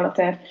were, and all of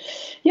that.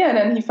 Yeah,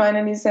 then he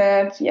finally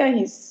said,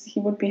 he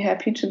would be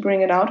happy to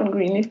bring it out on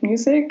Greenleaf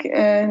Music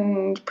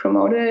and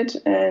promote it,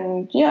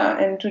 and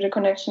do the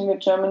connection with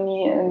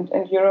Germany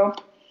and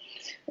Europe.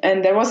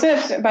 And that was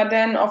it. But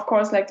then, of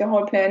course, like the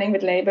whole planning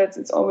with labels,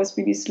 it's always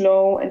really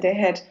slow. And they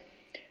had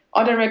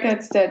other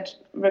records that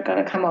were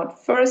going to come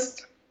out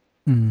first.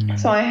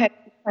 So I had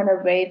to kind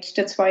of wait.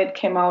 That's why it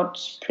came out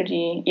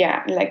pretty,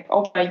 like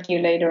over a year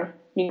later,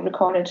 we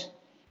recorded.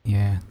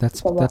 Yeah,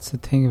 that's the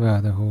thing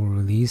about the whole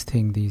release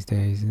thing these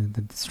days.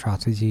 The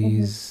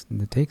strategies,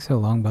 it takes so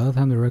long. By the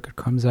time the record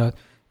comes out,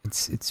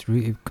 it's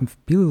really, it can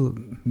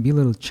be a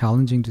little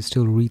challenging to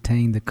still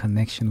retain the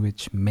connection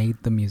which made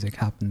the music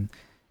happen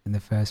in the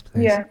first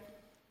place. Yeah.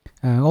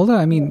 Although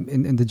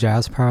in the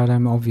jazz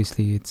paradigm,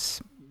 obviously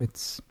it's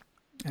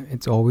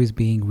always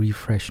being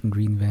refreshed and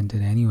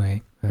reinvented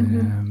anyway.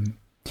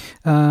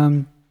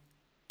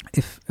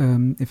 If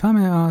I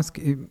may ask,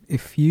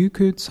 if you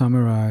could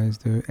summarize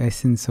the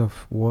essence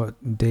of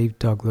what Dave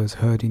Douglas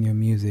heard in your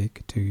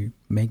music to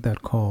make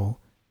that call,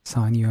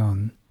 sign you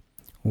on,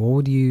 what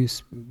would you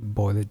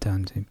boil it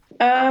down to?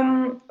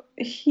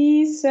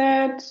 He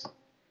said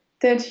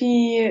that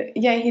he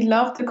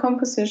loved the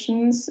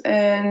compositions,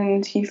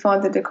 and he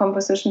thought that the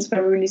compositions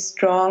were really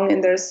strong,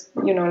 and there's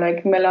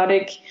like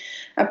melodic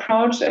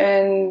approach,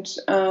 and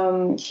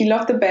he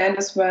loved the band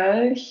as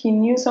well. He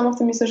knew some of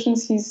the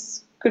musicians.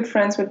 He's good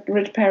friends with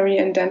Rich Perry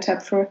and Dan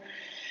Tepfer.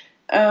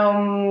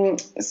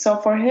 So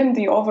for him,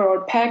 the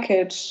overall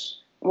package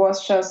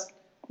was just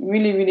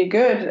really, really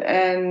good,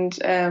 and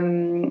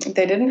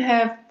they didn't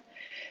have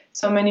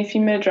so many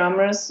female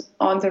drummers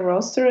on the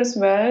roster as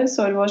well,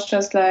 so it was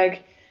just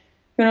like,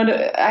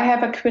 I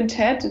have a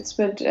quintet. It's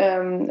with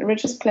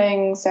Rich is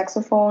playing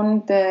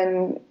saxophone,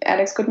 then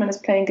Alex Goodman is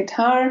playing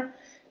guitar,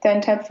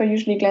 then Tepfer,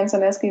 usually Glenn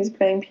Zaleski, is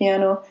playing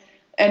piano,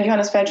 and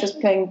Johannes Felsch is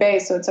playing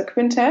bass. So it's a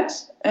quintet,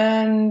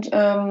 and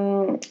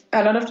a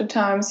lot of the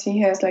times he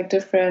has like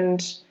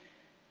different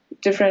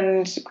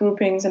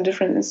groupings and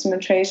different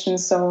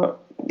instrumentations. So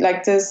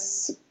like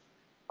this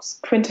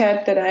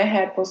quintet that I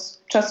had was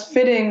just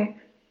fitting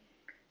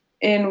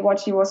in what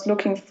he was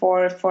looking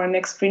for a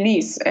next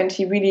release, and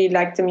he really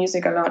liked the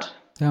music a lot.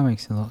 That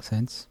makes a lot of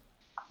sense.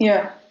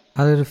 Yeah.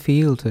 How did it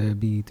feel to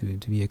be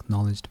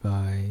acknowledged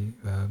by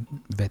a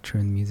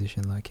veteran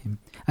musician like him?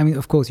 I mean,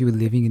 of course, you were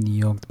living in New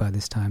York by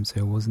this time, so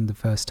it wasn't the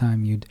first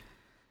time you'd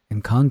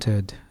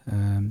encountered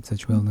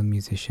such well-known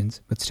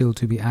musicians, but still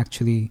to be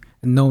actually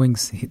knowing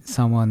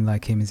someone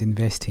like him is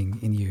investing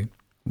in you.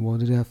 What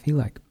did that feel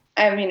like?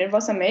 I mean, it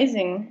was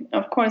amazing.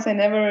 Of course, I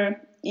never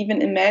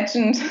even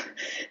imagined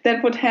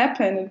that would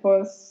happen. It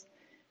was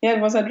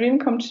a dream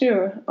come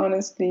true,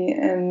 honestly.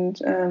 And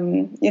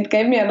it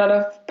gave me a lot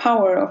of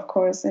power, of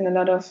course, and a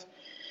lot of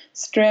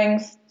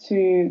strength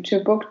to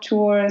book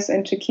tours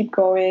and to keep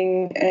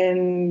going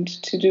and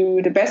to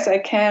do the best I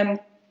can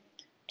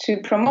to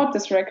promote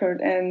this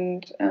record.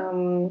 And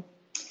and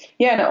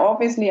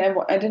obviously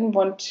I didn't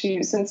want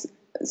to,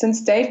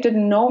 since Dave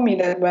didn't know me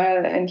that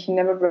well and he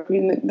never worked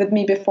with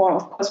me before,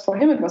 of course for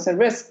him it was a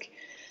risk.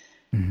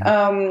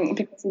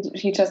 Because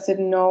he just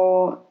didn't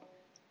know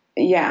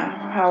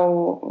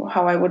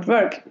how I would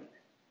work.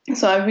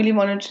 So I really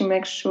wanted to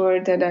make sure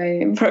that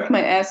I work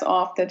my ass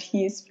off, that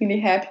he's really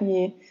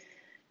happy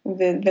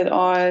with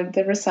all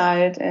the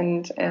result,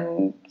 and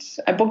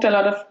I booked a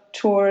lot of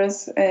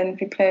tours, and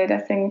we played I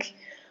think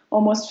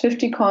almost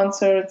 50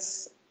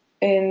 concerts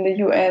in the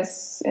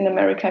US, in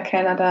America,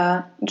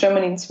 Canada,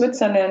 Germany, and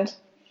Switzerland.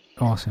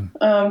 Awesome.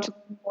 To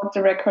promote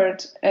the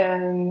record,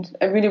 and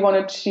I really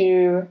wanted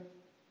to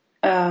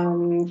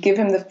give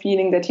him the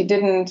feeling that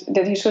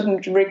he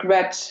shouldn't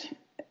regret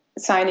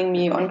signing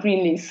me on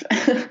Greenleaf.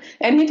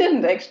 And he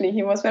didn't, actually.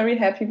 He was very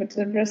happy with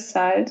the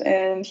result,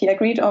 and he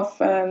agreed of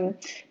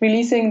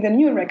releasing the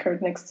new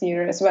record next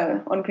year as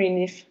well on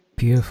Greenleaf.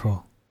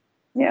 Beautiful.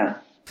 Yeah.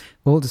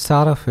 Well, to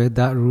start off with,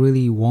 that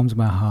really warms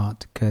my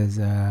heart, because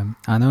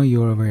I know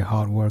you're a very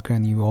hard worker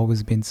and you've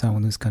always been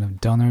someone who's kind of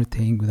done her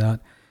thing without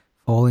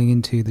falling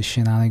into the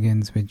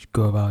shenanigans which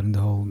go about in the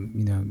whole,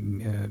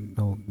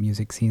 whole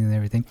music scene and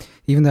everything.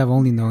 Even though I've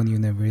only known you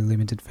in a very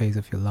limited phase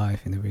of your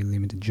life, in a very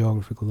limited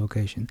geographical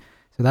location.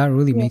 So that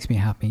really makes me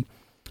happy.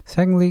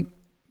 Secondly,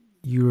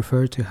 you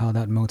referred to how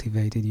that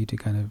motivated you to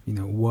kind of,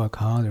 work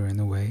harder in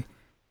a way,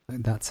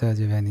 that surge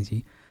of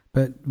energy.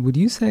 But would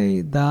you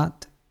say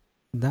that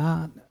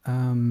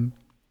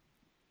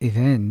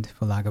event,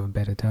 for lack of a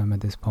better term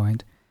at this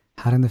point,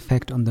 had an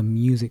effect on the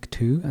music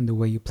too and the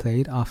way you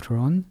played after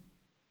on?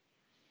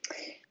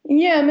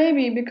 Yeah,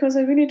 maybe, because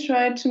I really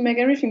tried to make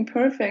everything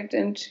perfect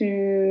and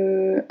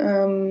to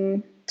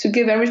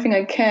give everything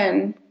I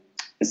can.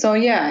 So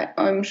yeah,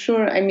 I'm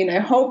sure, I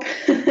hope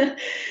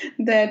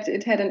that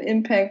it had an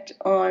impact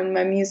on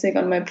my music,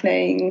 on my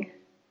playing.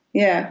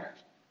 Yeah.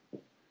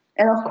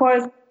 And of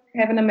course, I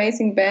have an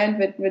amazing band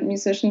with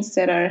musicians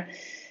that are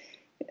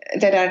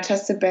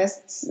just the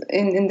best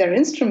in their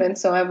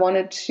instruments. So I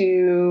wanted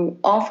to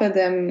offer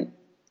them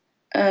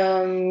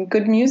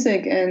good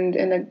music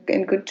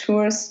and good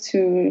tours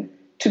to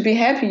be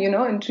happy,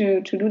 and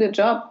to do the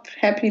job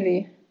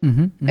happily.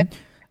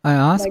 I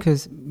ask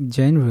because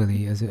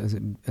generally, as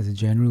a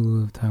general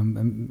rule of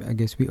thumb, I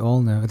guess we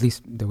all know, at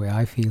least the way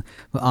I feel,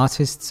 well,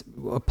 artists,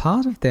 a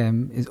part of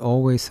them is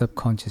always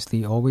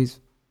subconsciously, always,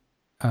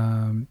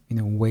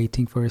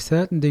 waiting for a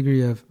certain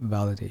degree of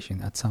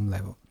validation at some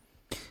level.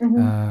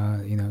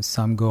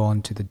 Some go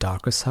on to the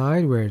darker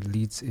side where it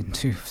leads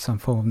into some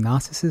form of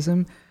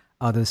narcissism.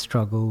 Others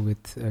struggle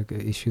with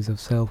issues of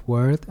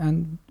self-worth,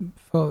 and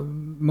for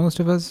most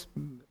of us,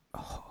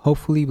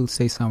 hopefully we'll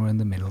stay somewhere in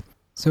the middle.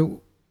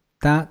 So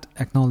that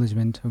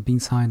acknowledgement of being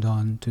signed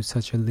on to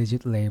such a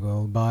legit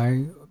label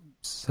by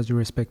such a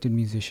respected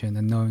musician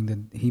and knowing that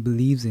he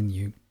believes in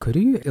you, could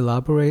you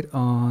elaborate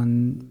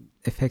on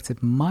effects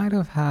it might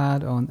have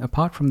had on,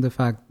 apart from the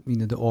fact,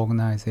 the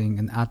organizing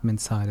and admin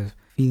side of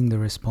feeling the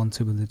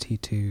responsibility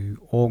to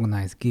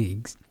organize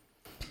gigs?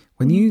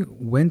 When you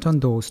went on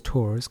those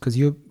tours, because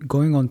you're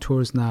going on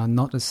tours now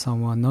not as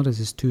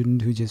a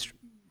student who just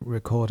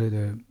recorded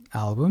an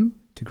album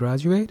to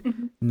graduate.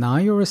 Now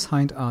you're a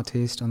signed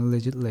artist on a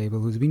legit label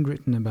who's been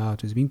written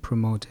about, who's been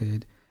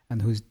promoted,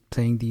 and who's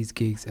playing these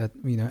gigs at,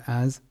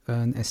 as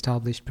an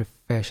established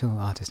professional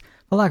artist,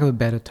 for lack of a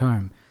better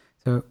term.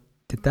 So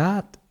did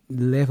that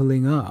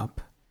leveling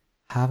up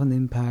have an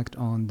impact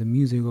on the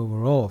music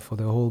overall for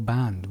the whole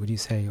band, would you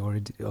say, or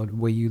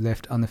were you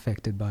left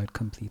unaffected by it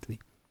completely?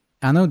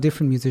 I know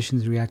different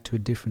musicians react to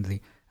it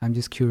differently. I'm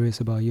just curious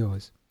about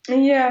yours.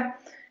 Yeah.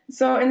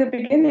 So in the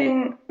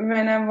beginning,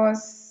 when I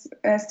was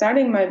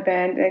starting my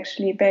band,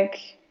 actually back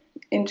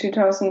in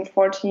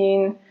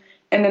 2014,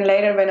 and then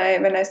later when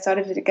I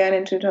started it again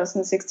in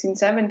 2016,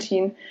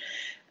 17,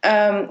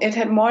 it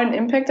had more an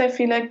impact, I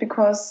feel like,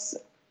 because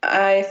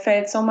I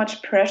felt so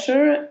much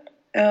pressure,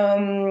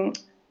 in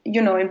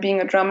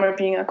being a drummer,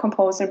 being a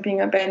composer, being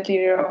a band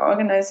leader,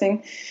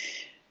 organizing,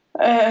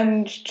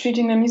 and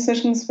treating the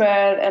musicians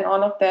well, and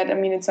all of that.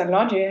 It's a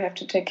lot you have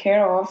to take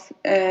care of.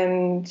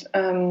 And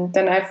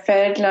then I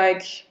felt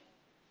like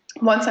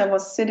once I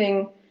was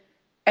sitting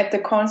at the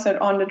concert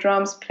on the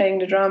drums, playing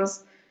the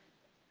drums,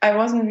 I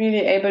wasn't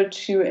really able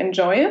to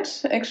enjoy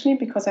it, actually,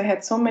 because I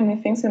had so many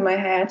things in my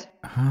head.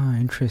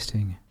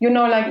 Interesting.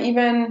 Like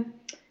even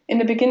in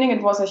the beginning,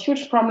 it was a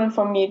huge problem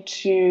for me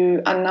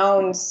to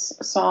announce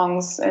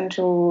songs and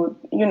to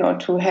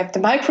have the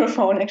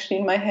microphone actually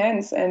in my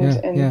hands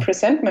and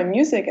present my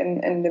music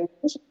and the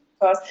musician.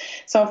 Because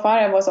so far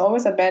I was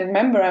always a band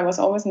member. I was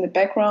always in the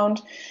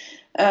background.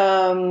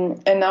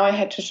 And now I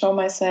had to show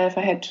myself.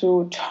 I had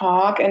to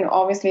talk, and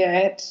obviously I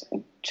had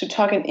to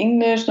talk in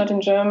English, not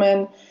in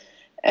German.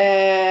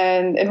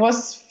 And it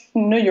was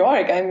New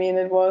York. I mean,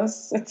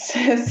 it's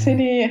a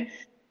city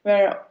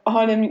where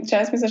all the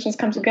jazz musicians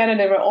come together.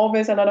 There were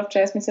always a lot of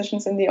jazz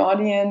musicians in the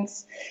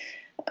audience.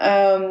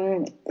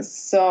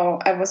 So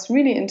I was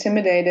really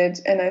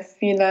intimidated, and I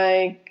feel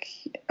like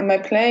my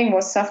playing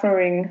was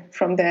suffering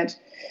from that.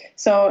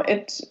 So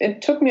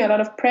it took me a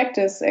lot of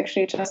practice,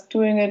 actually, just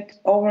doing it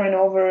over and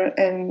over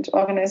and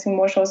organizing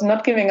more shows,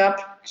 not giving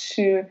up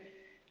to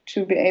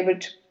be able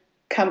to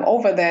come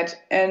over that.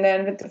 And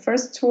then with the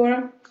first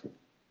tour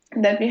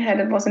that we had,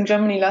 it was in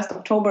Germany last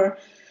October,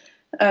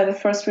 the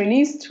first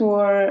release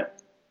tour.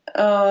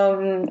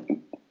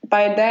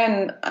 By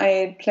then,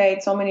 I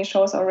played so many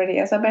shows already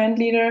as a band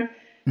leader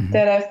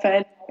that I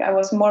felt like I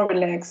was more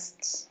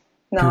relaxed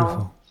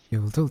now.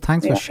 Beautiful.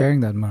 Thanks for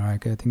sharing that,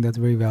 Marijke. I think that's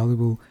very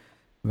valuable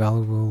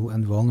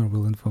and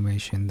vulnerable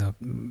information that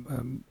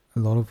a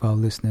lot of our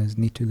listeners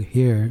need to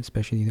hear,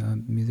 especially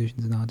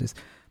musicians and artists.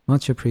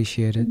 Much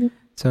appreciated. Mm-hmm.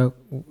 So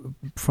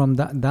from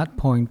that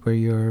point where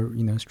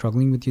you're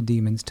struggling with your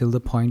demons till the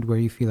point where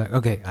you feel like,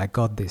 okay, I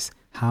got this,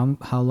 how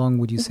long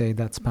would you say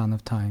that span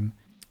of time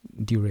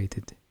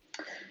durated?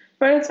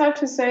 Well, it's hard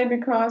to say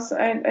because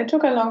I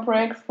took a long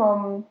break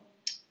from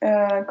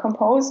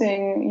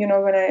composing,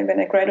 when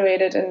I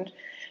graduated and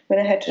when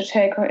I had to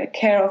take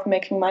care of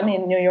making money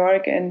in New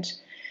York. And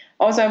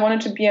also I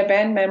wanted to be a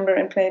band member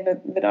and play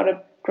with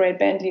other great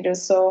band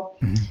leaders. So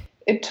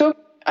it took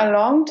a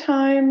long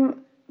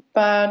time,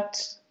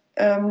 but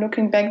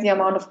looking back, the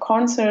amount of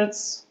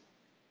concerts,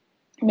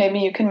 maybe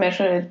you can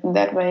measure it in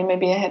that way.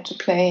 Maybe I had to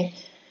play,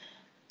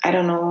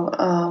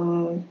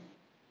 10,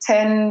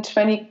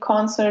 20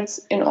 concerts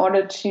in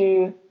order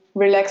to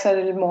relax a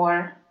little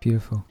more.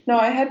 Beautiful. No,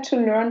 I had to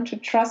learn to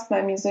trust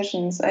my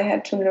musicians. I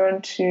had to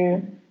learn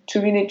to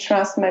really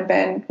trust my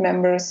band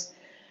members.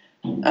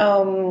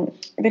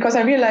 Because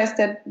I realized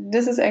that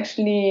this is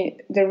actually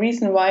the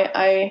reason why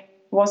I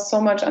was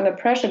so much under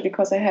pressure,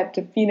 because I had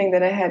the feeling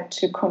that I had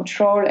to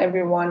control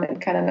everyone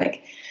and kind of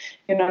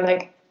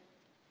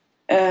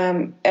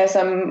as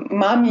a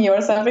mommy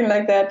or something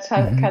like that,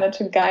 kind of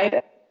to guide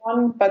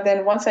everyone. But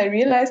then once I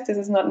realized this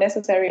is not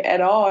necessary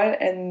at all,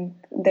 and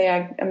they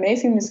are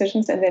amazing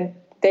musicians, and then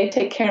they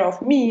take care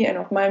of me and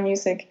of my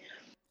music.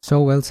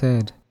 So well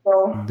said.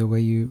 The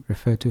way you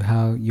refer to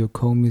how your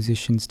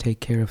co-musicians take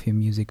care of your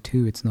music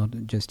too. It's not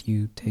just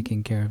you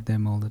taking care of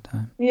them all the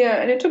time.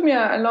 Yeah, and it took me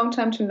a long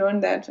time to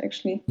learn that,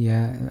 actually.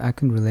 Yeah, I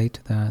can relate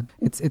to that.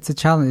 It's a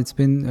challenge. It's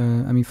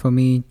been, for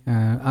me,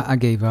 I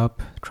gave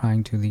up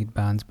trying to lead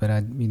bands, but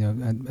I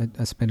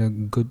spent a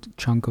good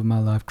chunk of my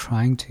life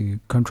trying to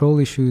control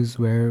issues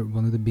were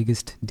one of the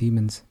biggest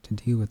demons to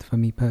deal with for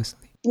me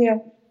personally. Yeah.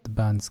 The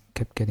bands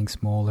kept getting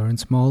smaller and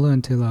smaller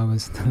until I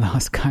was the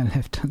last guy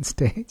left on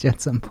stage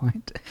at some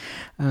point.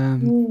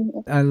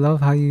 I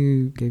love how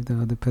you gave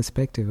the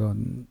perspective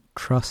on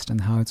trust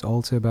and how it's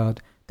also about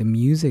the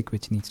music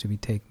which needs to be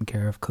taken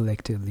care of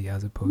collectively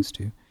as opposed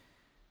to...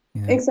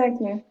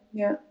 Exactly,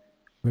 yeah.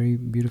 Very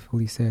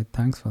beautifully said.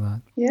 Thanks for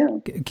that. Yeah.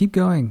 Keep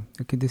going.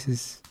 Okay, this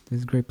is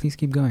great. Please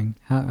keep going.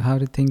 How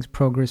did things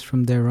progress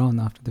from there on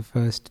after the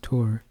first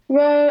tour?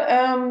 Well,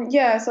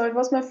 so it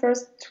was my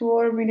first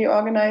tour really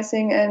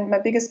organizing, and my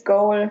biggest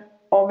goal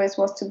always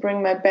was to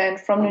bring my band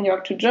from New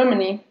York to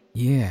Germany.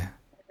 Yeah.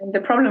 And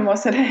the problem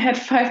was that I had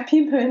 5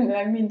 people,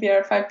 we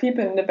are 5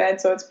 people in the band,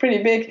 so it's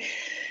pretty big.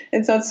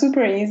 It's not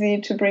super easy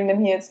to bring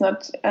them here. It's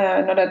not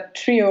a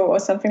trio or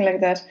something like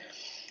that.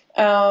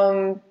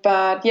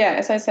 But yeah,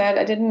 as I said,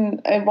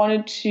 I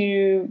wanted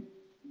to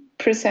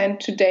present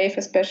to Dave,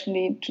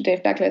 especially to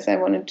Dave Douglas. I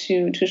wanted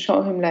to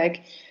show him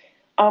like,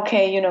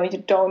 okay, you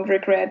don't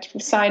regret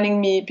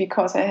signing me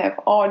because I have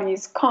all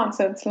these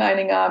concerts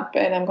lining up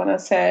and I'm going to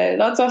sell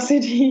lots of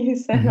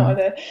CDs and all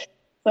that.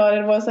 So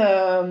it was,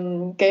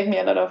 gave me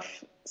a lot of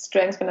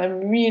strength when I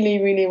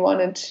really, really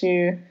wanted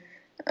to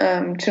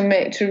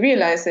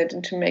realize it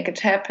and to make it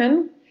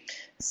happen.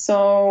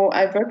 So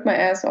I worked my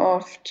ass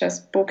off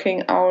just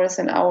booking hours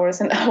and hours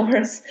and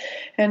hours.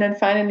 And then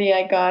finally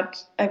I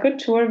got a good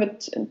tour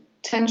with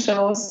 10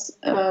 shows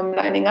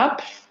lining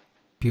up.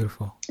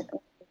 Beautiful.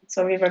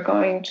 So we were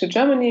going to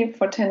Germany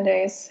for 10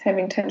 days,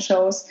 having 10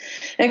 shows.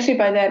 Actually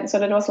by then, so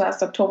that was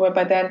last October,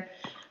 by then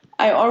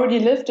I already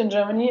lived in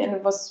Germany and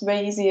it was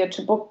way easier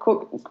to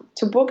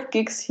book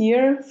gigs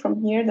here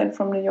than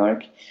from New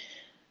York,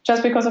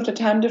 just because of the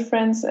time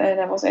difference,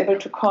 and I was able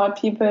to call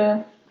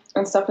people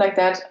and stuff like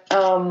that.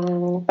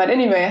 But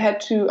anyway, I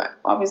had to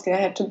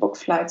book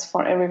flights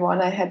for everyone.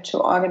 I had to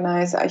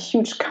organize a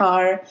huge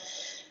car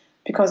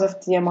because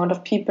of the amount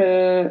of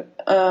people.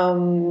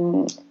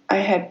 I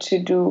had to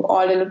do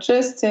all the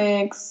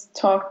logistics,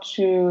 talk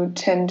to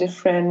 10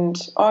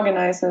 different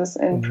organizers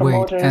and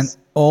promoters. Wait, and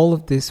all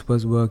of this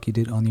was work you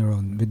did on your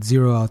own with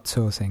zero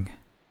outsourcing?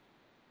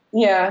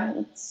 Yeah.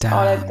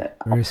 Damn,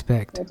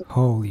 respect.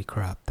 Holy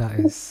crap. That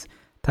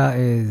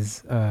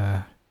is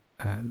a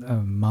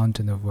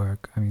mountain of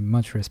work. I mean,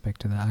 much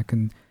respect to that. I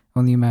can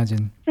only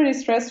imagine. Pretty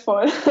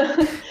stressful.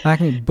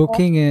 Actually,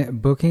 booking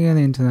an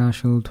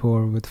international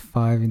tour with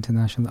 5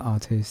 international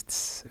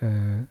artists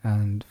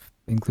and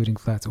including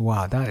flats.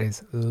 Wow, that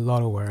is a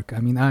lot of work. I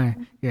mean,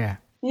 yeah.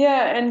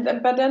 Yeah,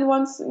 but then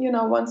once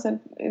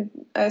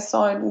I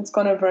saw it's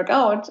gonna work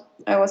out,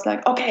 I was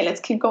like, okay, let's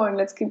keep going,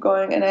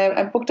 and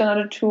I booked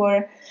another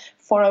tour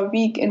for a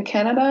week in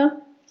Canada.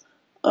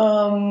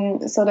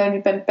 So then we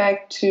went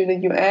back to the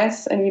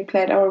US and we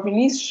played our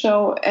release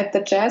show at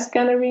the Jazz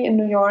Gallery in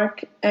New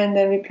York, and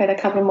then we played a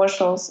couple more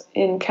shows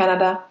in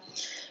Canada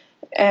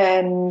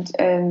and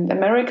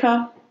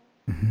America.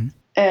 Mm-hmm.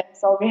 And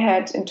so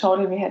in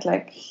total we had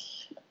like,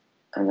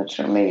 I'm not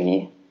sure,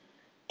 maybe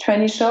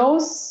 20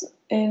 shows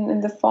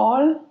in the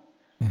fall.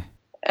 Yeah.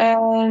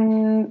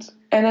 And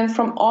then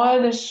from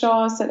all the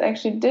shows that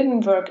actually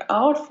didn't work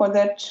out for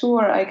that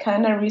tour, I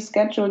kind of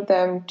rescheduled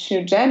them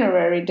to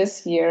January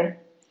this year.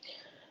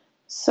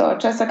 So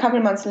just a couple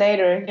of months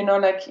later,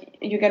 like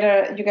you get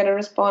a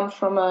response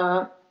from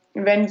a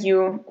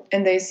venue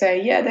and they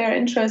say, yeah, they're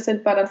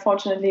interested, but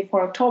unfortunately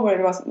for October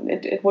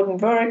it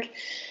wouldn't work.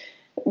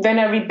 Then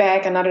I read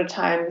back another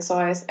time. So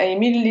I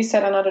immediately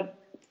set another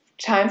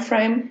time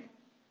frame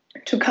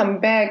to come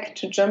back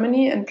to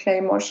Germany and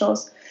play more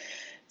shows.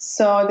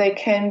 So they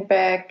came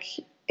back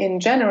in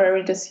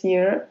January this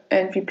year,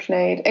 and we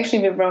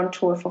were on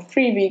tour for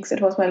 3 weeks.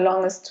 It was my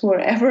longest tour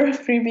ever.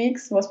 3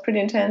 weeks. It was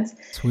pretty intense.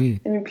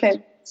 Sweet. And we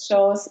played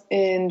shows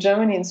in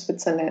Germany and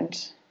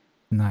Switzerland.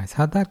 Nice.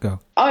 How'd that go?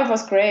 Oh, it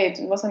was great.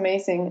 It was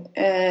amazing.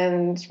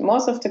 And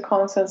most of the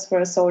concerts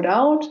were sold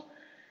out.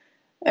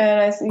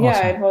 And awesome.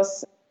 It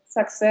was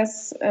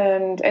success.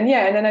 And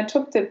then I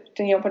took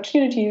the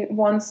opportunity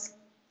once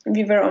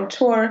we were on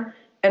tour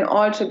and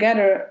all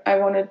together. I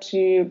wanted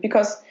to,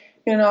 because,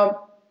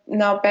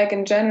 now back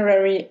in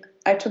January,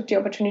 I took the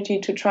opportunity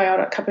to try out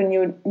a couple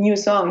new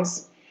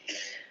songs.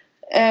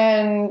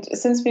 And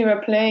since we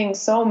were playing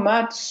so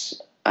much,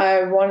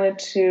 I wanted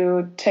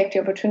to take the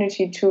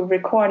opportunity to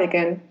record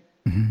again.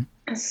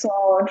 Mm-hmm. So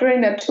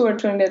during that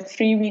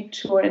 3-week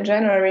tour in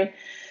January,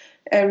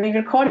 we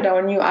recorded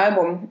our new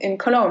album in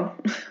Cologne.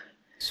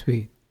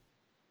 Sweet.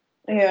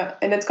 Yeah,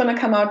 and it's going to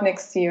come out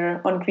next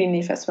year on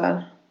Greenleaf as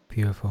well.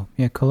 Beautiful.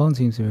 Yeah, Cologne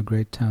seems to be a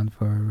great town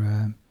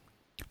for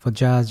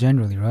jazz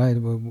generally, right?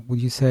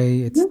 Would you say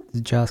it's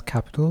the jazz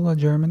capital of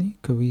Germany?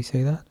 Could we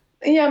say that?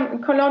 Yeah,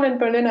 Cologne and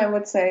Berlin, I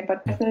would say,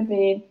 but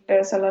definitely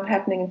there's a lot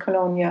happening in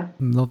Cologne, yeah.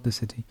 Love the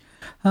city.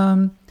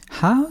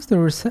 How's the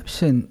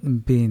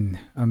reception been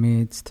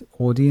amidst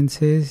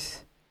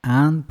audiences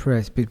and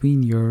press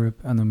between Europe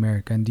and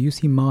America? And do you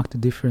see marked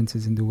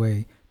differences in the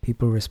way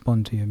people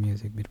respond to your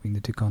music between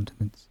the two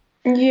continents?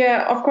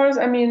 Yeah, of course.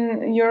 I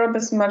mean, Europe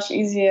is much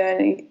easier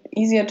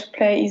to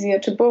play, easier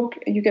to book.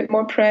 You get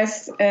more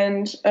press,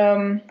 and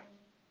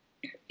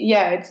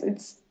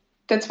it's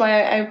that's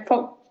why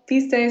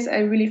these days I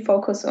really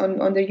focus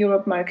on the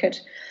Europe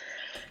market,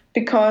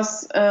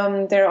 because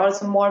there are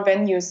also more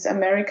venues.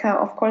 America,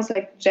 of course,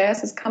 like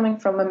jazz is coming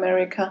from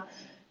America,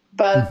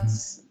 but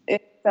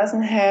it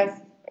doesn't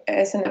have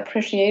as an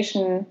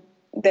appreciation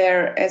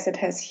there as it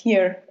has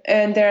here,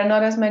 and there are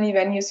not as many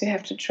venues. You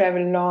have to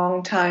travel a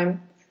long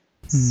time.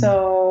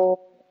 So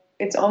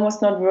it's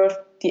almost not worth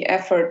the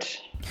effort.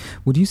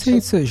 Would you say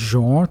it's a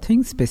genre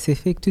thing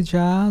specific to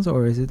jazz,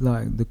 or is it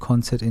like the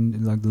concept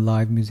in like the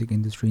live music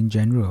industry in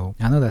general?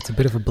 I know that's a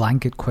bit of a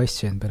blanket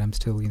question, but I'm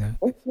still, Yeah,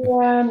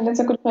 that's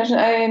a good question.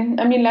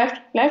 I mean,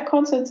 live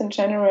concerts in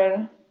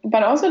general,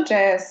 but also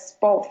jazz,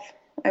 both,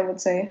 I would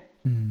say.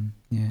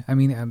 Yeah, I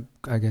mean,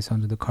 I guess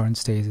under the current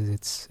status,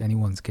 it's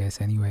anyone's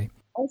guess anyway.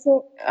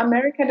 Also,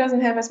 America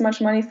doesn't have as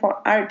much money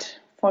for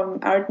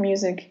art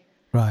music.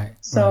 Right.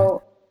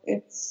 So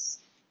it's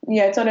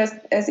not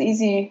as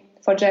easy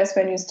for jazz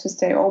venues to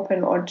stay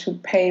open or to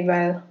pay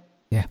well.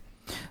 Yeah,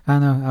 I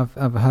know.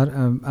 I've heard.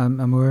 I'm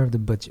aware of the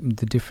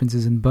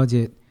differences in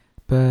budget,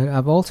 but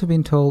I've also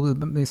been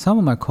told. Some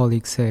of my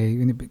colleagues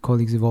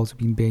who've also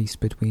been based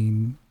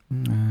between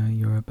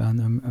Europe and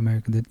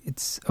America, that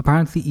it's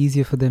apparently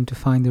easier for them to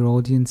find their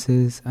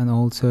audiences and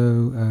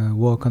also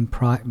work on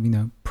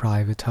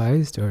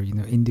privatized or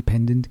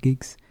independent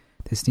gigs.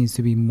 There seems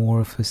to be more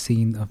of a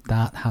scene of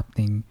that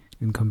happening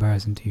in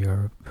comparison to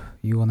Europe.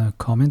 You want to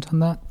comment on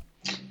that?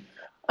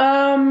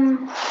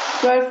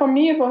 Well, for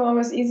me, it was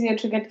always easier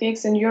to get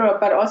gigs in Europe,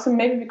 but also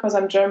maybe because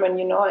I'm German,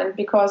 and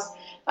because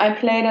I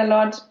played a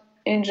lot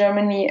in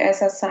Germany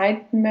as a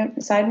sideman, a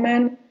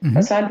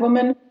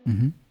sidewoman.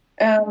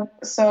 Mm-hmm.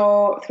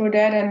 So through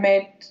that,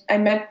 I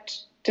met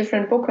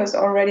different bookers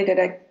already that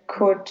I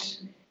could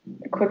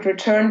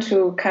return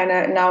to kind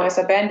of now as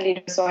a band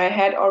leader. So I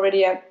had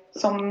already a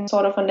some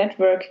sort of a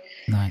network.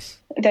 Nice.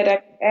 That I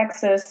could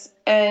access.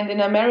 And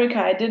in America,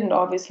 I didn't,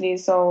 obviously.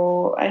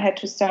 So I had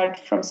to start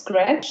from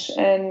scratch.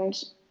 And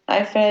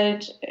I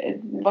felt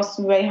it was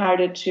way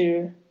harder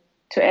to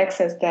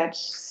access that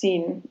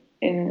scene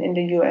in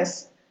the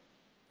US.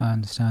 I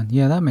understand.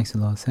 Yeah, that makes a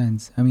lot of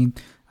sense. I mean,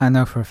 I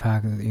know for a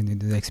fact that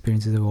the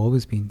experiences have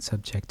always been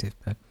subjective,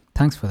 but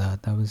thanks for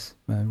that. That was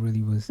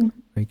really was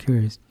very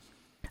curious.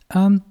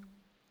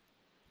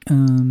 Did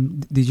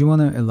you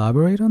want to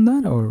elaborate on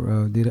that,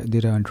 or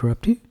did I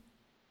interrupt you?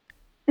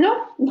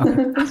 No,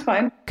 okay. That's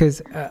fine.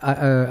 Because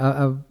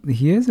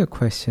here's a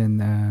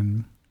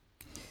question,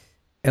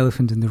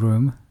 elephant in the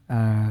room.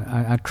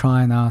 I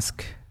try and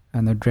ask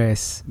and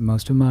address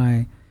most of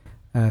my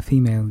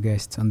female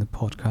guests on the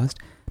podcast.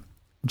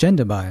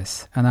 Gender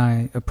bias. And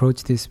I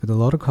approach this with a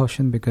lot of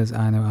caution because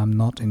I know I'm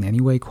not in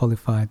any way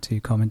qualified to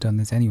comment on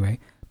this anyway.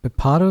 But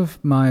part of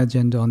my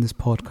agenda on this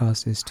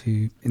podcast is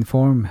to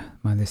inform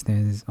my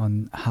listeners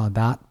on how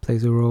that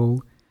plays a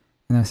role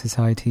in our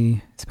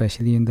society,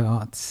 especially in the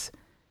arts,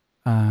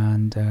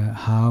 and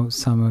how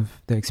some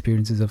of the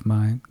experiences of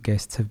my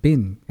guests have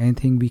been.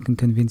 Anything we can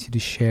convince you to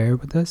share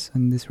with us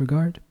in this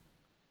regard?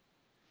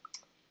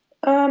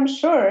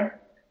 Sure.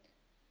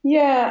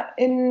 Yeah,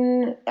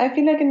 I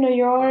feel like in New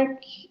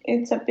York,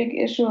 it's a big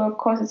issue. Of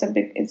course,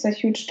 it's a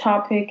huge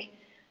topic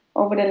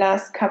over the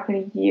last couple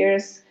of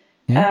years.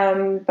 Yeah.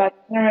 But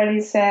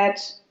generally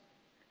said,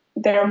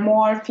 there are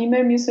more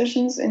female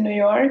musicians in New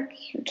York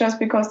just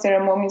because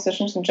there are more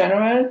musicians in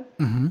general.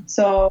 Mm-hmm.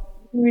 So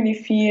I really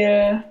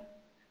feel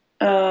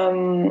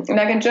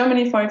like in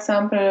Germany, for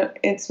example,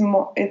 it's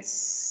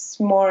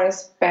more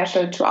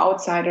special to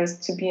outsiders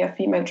to be a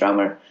female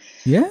drummer.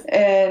 Yeah.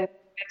 And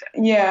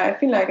yeah, I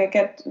feel like I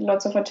get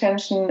lots of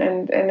attention,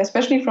 and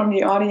especially from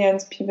the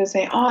audience, people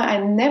say, "Oh, I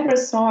never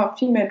saw a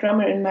female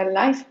drummer in my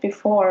life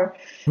before."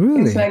 Really?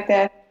 Things like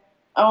that.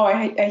 Oh,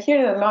 I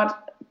hear it a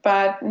lot,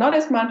 but not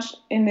as much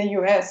in the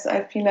US.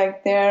 I feel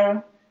like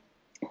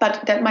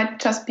but that might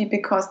just be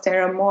because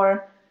there are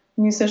more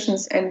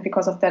musicians, and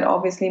because of that,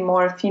 obviously,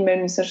 more female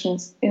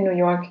musicians in New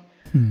York.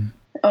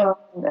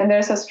 And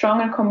there's a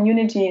stronger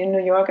community in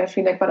New York, I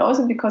feel like, but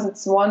also because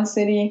it's one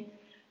city.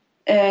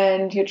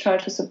 And you try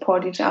to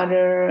support each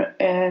other,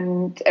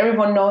 and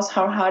everyone knows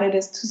how hard it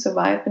is to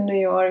survive in New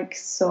York.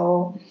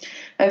 So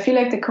I feel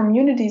like the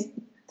community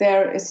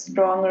there is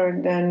stronger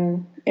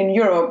than in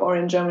Europe or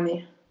in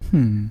Germany.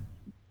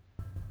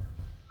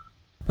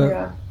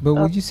 But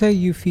would you say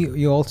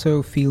you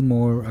also feel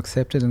more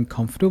accepted and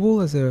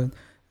comfortable as a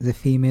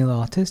female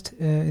artist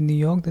in New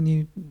York than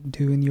you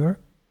do in Europe?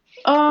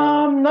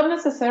 Not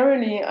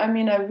necessarily. I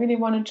mean, I really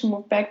wanted to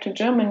move back to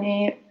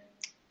Germany.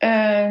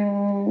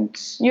 And,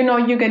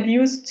 you get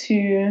used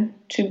to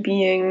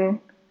being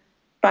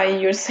by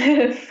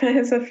yourself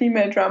as a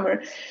female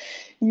drummer.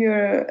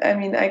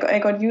 I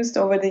got used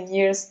over the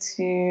years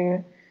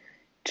to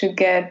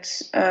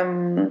get,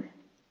 that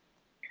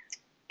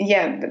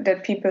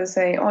people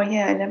say, "Oh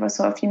yeah, I never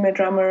saw a female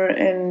drummer,"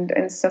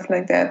 and stuff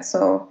like that.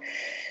 So,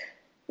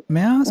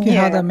 may I ask you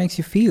how that makes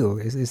you feel?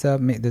 Does that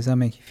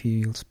make you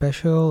feel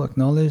special,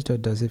 acknowledged, or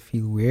does it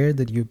feel weird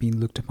that you're being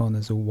looked upon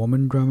as a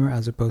woman drummer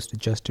as opposed to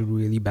just a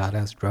really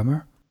badass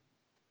drummer?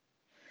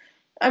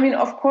 I mean,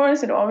 of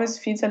course, it always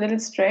feels a little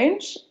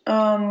strange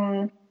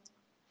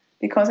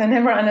because I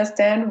never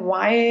understand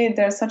why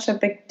there's such a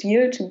big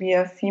deal to be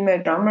a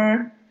female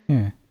drummer.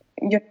 Yeah.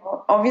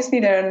 Obviously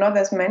there are not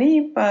as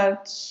many,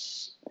 but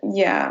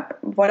yeah,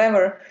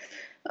 whatever.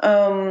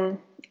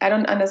 I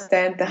don't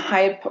understand the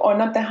hype, or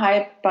not the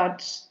hype,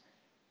 but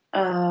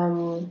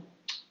the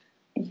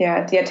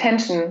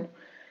attention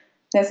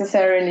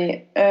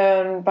necessarily.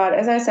 But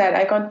as I said,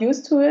 I got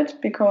used to it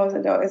because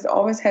it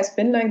always has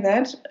been like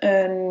that,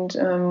 and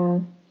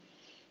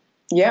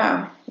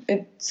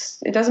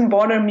it doesn't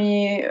bother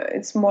me.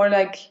 It's more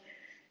like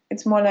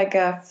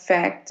a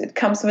fact. It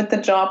comes with the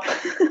job.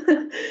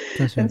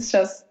 It's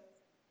just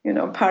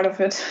part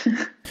of it.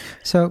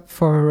 So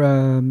for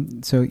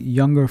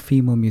younger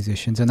female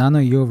musicians, and I know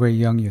you're very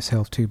young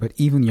yourself too, but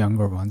even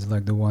younger ones,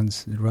 like the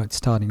ones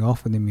starting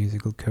off with a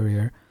musical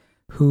career,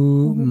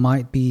 who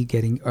might be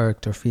getting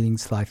irked or feeling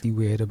slightly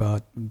weird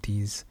about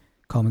these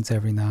comments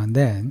every now and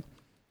then,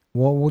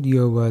 what would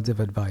your words of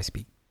advice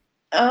be?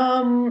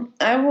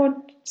 I would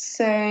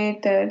say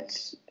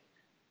that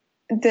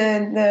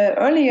the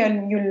earlier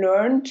you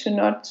learn to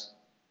not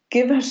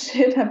give a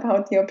shit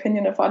about the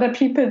opinion of other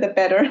people, the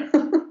better.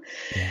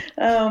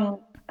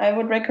 I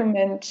would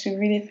recommend to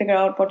really figure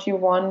out what you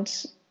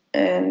want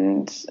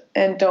and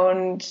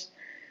don't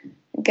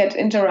get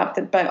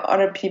interrupted by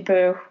other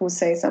people who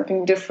say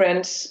something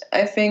different.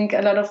 I think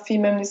a lot of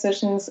female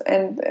musicians,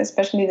 and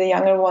especially the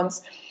younger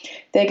ones,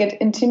 they get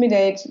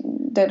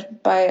intimidated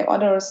by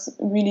others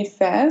really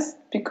fast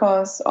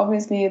because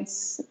obviously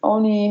it's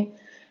only,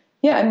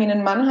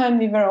 in Mannheim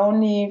we were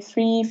only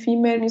 3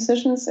 female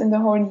musicians in the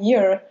whole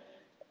year.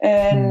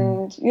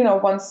 And,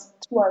 once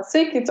 2 are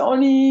sick, it's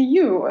only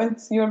you.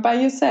 You're by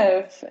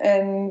yourself.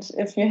 And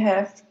if you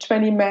have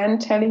 20 men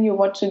telling you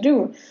what to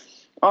do,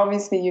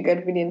 obviously you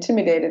get really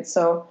intimidated.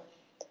 So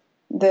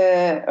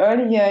the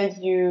earlier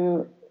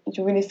you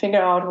really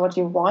figure out what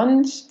you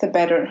want, the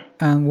better.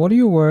 And what are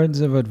your words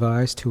of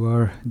advice to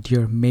our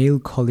dear male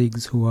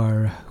colleagues who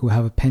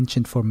have a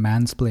penchant for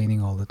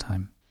mansplaining all the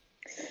time?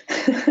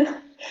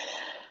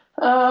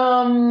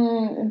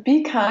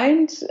 Be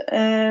kind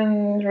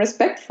and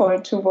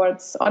respectful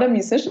towards other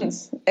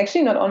musicians.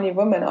 Actually, not only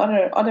women,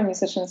 other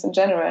musicians in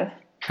general.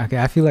 Okay,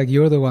 I feel like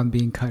you're the one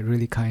being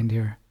really kind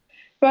here.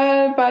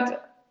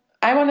 But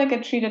I want to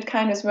get treated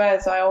kind as well,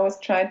 so I always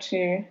try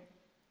to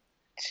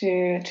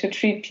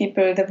treat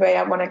people the way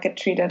I want to get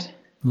treated.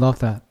 Love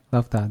that.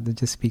 That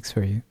just speaks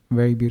for you.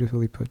 Very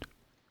beautifully put.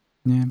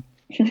 Yeah.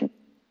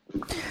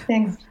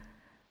 Thanks.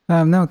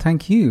 No,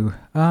 thank you.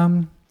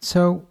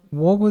 So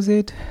what was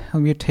it?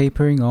 We're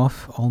tapering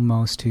off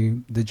almost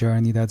to the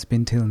journey that's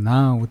been till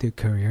now with your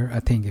career, I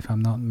think, if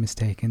I'm not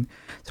mistaken.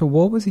 So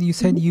what was it? You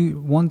said you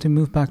want to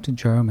move back to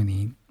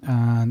Germany.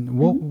 And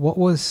what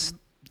was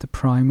the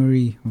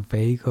primary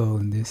vehicle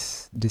in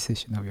this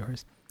decision of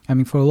yours? I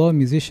mean, for a lot of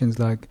musicians,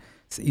 like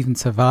even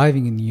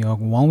surviving in New York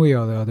one way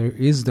or the other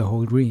is the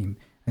whole dream.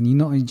 And you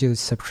not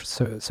just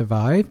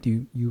survived,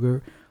 you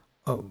were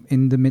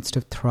in the midst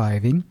of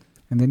thriving,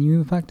 and then you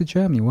moved back to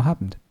Germany. What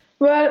happened?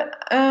 Well,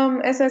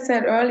 as I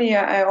said earlier,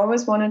 I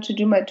always wanted to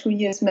do my 2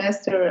 years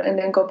master and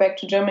then go back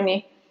to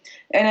Germany.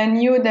 And I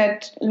knew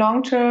that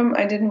long term,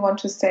 I didn't want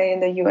to stay in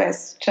the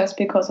US just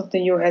because of the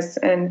US.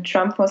 And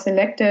Trump was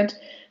elected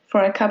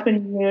for a couple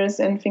of years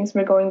and things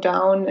were going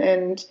down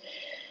and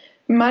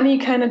money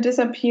kind of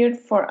disappeared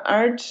for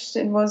art.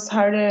 It was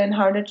harder and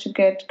harder to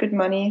get good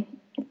money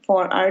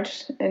for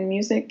art and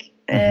music.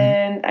 Mm-hmm.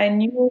 And I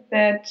knew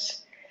that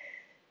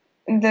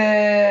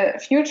the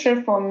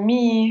future for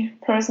me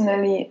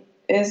personally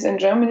is in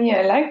Germany.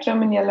 I like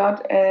Germany a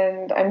lot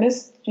and I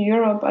missed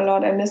Europe a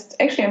lot. I missed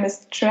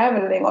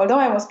traveling, although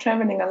I was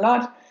traveling a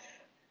lot,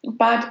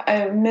 but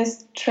I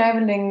missed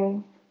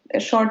traveling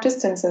short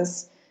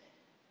distances.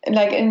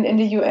 Like in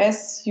the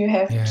US, you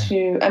have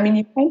to, I mean,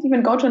 you can't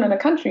even go to another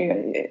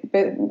country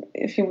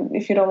if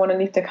you don't want to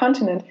leave the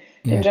continent.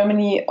 Yeah. In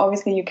Germany,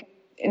 obviously you can,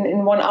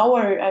 in 1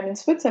 hour, I'm in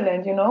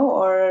Switzerland,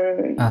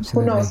 or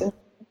Absolutely. Who knows, in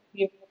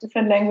a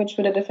different language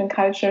with a different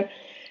culture.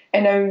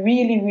 And I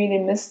really, really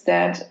missed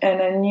that.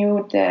 And I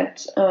knew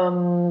that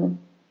I'm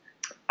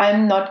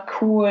not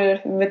cool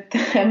with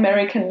the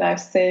American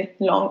lifestyle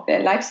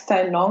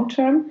long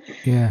term.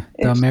 Yeah,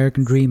 the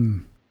American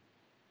dream.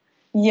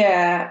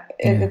 Yeah,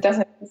 it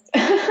doesn't exist.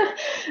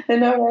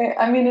 In a way,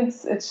 I mean,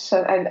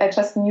 I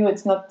just knew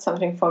it's not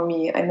something for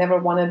me. I never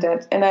wanted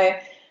that. And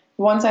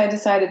once I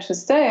decided to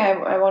stay,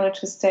 I wanted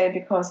to stay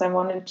because I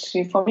wanted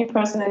to, for me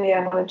personally,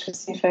 I wanted to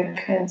see if I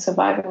can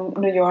survive in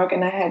New York.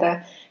 And I had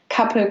a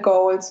couple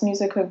goals,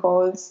 musical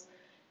goals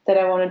that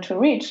I wanted to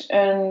reach.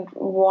 And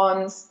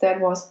once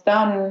that was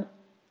done,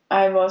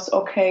 I was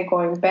okay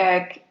going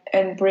back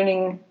and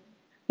bringing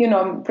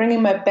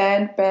my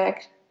band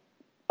back,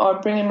 or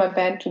bringing my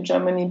band to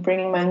Germany,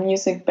 bringing my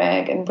music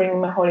back, and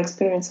bringing my whole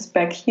experiences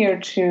back here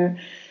to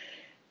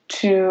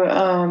do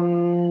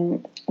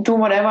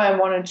whatever I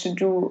wanted to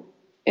do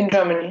in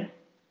Germany.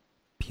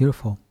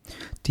 Beautiful.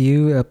 Do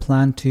you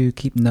plan to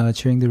keep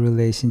nurturing the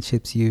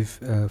relationships you've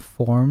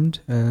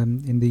formed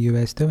in the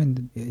US, though,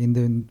 in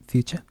the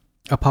future?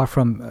 Apart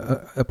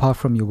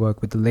from your work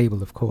with the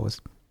label, of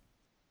course.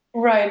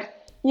 Right.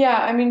 Yeah,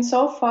 I mean,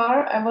 so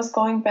far I was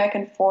going back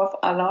and forth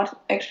a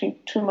lot, actually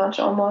too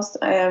much almost.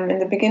 In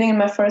the beginning, in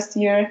my first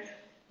year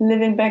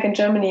living back in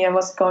Germany, I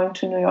was going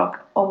to New York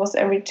almost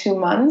every 2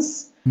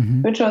 months,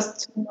 mm-hmm. which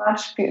was too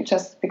much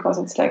just because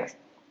it's like,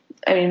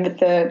 I mean, with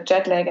the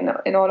jet lag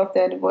and all of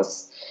that, it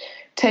was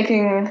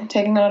taking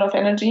a lot of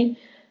energy.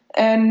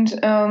 And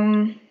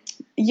Know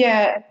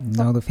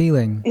the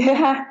feeling.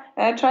 Yeah,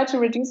 I tried to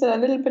reduce it a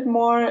little bit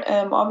more.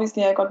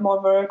 Obviously, I got more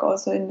work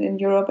also in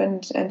Europe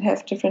and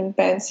have different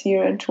bands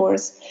here and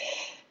tours.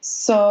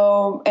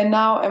 So, and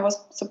now I was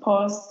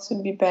supposed to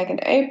be back in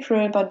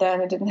April, but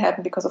then it didn't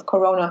happen because of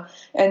Corona.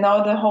 And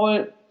now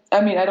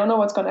I don't know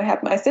what's going to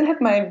happen. I still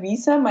have my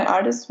visa, my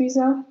artist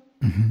visa.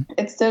 Mm-hmm.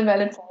 It's still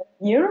valid for a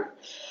year.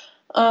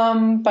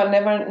 But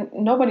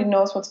nobody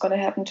knows what's going to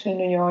happen to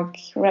New York.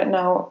 Right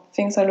now,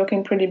 things are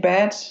looking pretty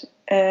bad.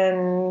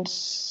 And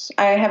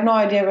I have no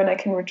idea when I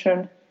can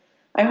return.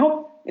 I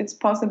hope it's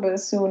possible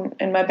soon.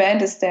 And my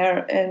band is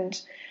there. And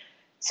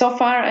so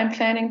far, I'm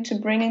planning to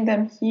bringing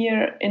them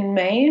here in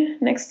May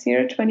next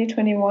year,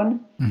 2021.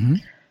 Mm-hmm.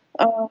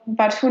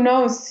 But who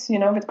knows?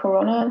 With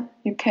Corona,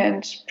 you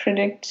can't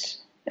predict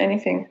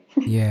anything.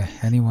 Yeah,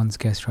 anyone's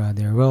guess right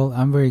there. Well,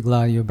 I'm very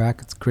glad you're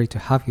back. It's great to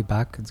have you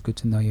back. It's good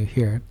to know you're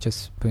here.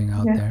 Just putting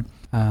out there.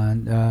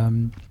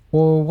 And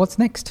what's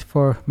next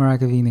for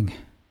Marika Wiening?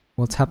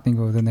 What's happening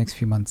over the next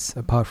few months?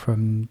 Apart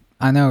from,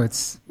 I know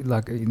it's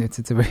like it's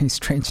a very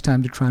strange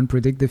time to try and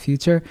predict the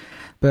future,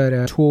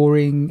 but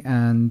touring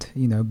and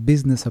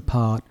business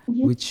apart,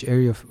 mm-hmm. which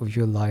area of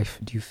your life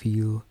do you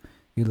feel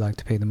you'd like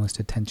to pay the most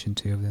attention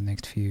to over the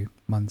next few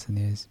months and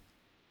years?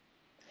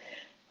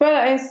 Well,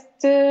 I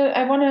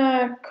want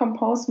to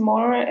compose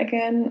more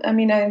again. I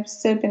mean, I've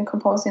still been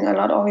composing a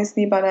lot,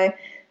 obviously, but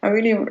I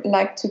really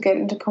like to get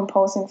into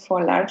composing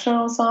for larger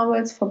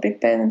ensembles, for big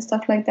band and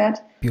stuff like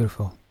that.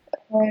 Beautiful.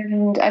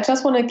 And I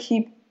just want to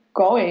keep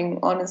going,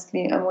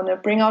 honestly. I want to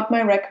bring out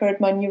my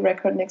new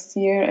record next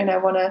year, and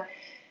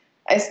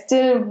I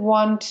still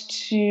want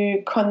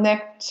to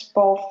connect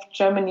both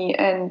Germany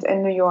and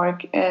New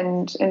York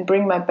and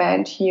bring my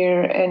band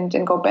here and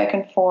go back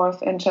and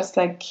forth and just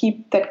like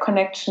keep that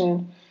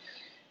connection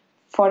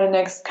for the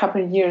next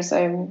couple of years.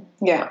 I'm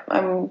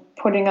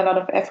putting a lot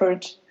of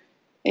effort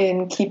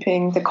in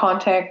keeping the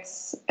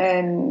contacts,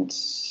 and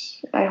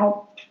I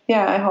hope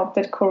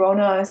that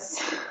Corona is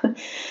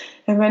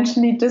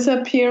eventually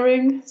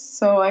disappearing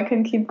so I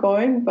can keep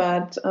going.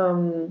 But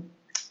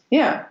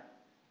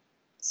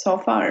so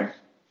far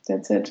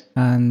that's it.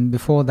 And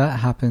before that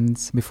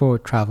happens, before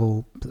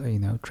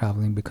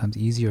traveling becomes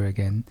easier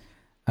again,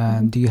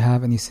 do you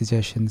have any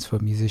suggestions for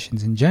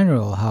musicians in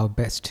general, how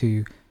best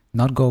to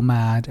not go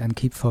mad and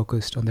keep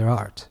focused on their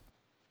art?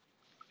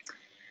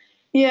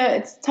 Yeah,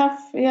 it's tough.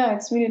 Yeah,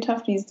 it's really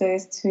tough these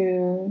days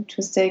to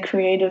stay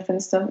creative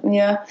and stuff.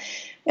 Yeah,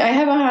 I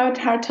have a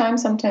hard time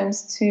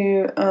sometimes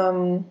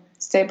to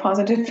stay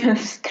positive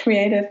and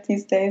creative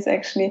these days,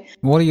 actually.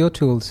 What are your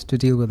tools to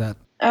deal with that?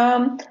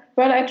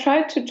 Well, I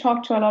try to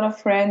talk to a lot of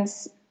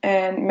friends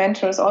and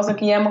mentors. Also,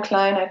 Guillermo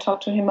Klein, I talk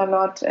to him a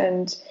lot,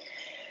 and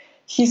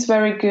he's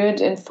very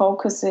good in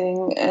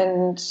focusing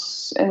and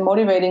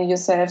motivating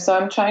yourself. So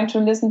I'm trying to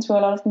listen to a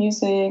lot of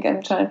music.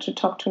 I'm trying to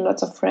talk to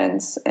lots of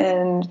friends.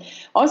 And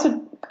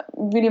also,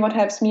 really what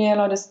helps me a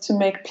lot is to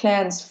make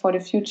plans for the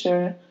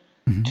future,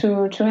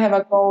 to have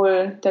a goal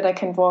that I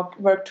can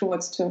work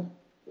towards too.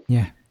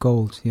 Yeah,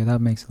 goals. Yeah,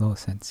 that makes a lot of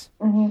sense.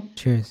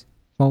 Cheers.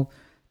 Well,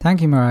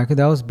 thank you, Marijke.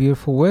 That was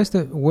beautiful. Where's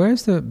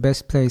the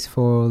best place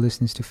for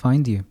listeners to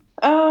find you?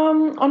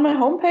 On my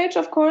homepage,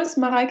 of course,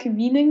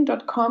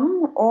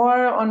 marijkewiening.com,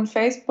 or on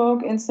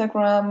Facebook,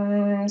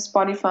 Instagram,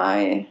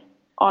 Spotify,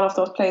 all of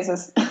those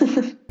places.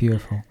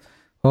 Beautiful.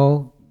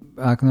 Well,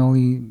 I can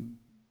only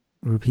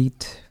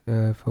repeat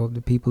for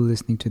the people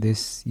listening to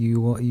this,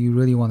 you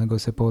really want to go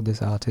support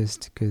this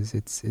artist because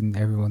it's in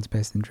everyone's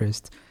best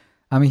interest.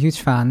 I'm a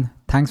huge fan.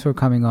 Thanks for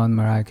coming on,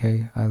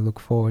 Marijke. I look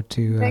forward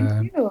to...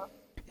 Thank you.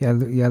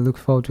 I look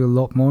forward to a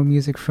lot more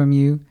music from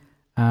you.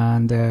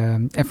 And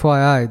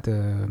FYI,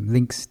 the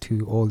links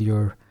to all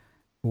your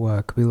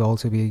work will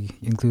also be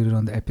included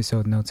on the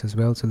episode notes as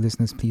well. So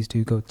listeners, please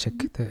do go check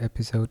the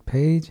episode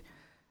page.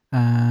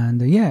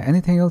 And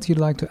anything else you'd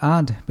like to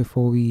add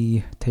before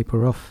we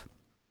taper off?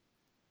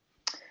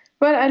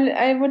 Well,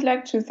 I would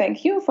like to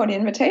thank you for the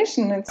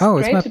invitation. It's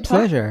my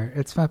pleasure.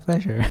 It's my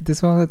pleasure. This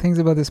is one of the things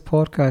about this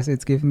podcast.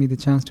 It's given me the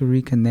chance to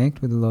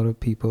reconnect with a lot of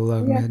people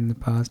I've met in the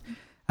past.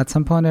 At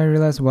some point, I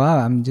realized, wow,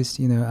 I'm just,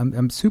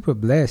 I'm super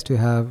blessed to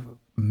have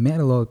met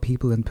a lot of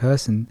people in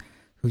person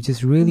who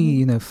just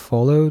really,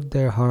 followed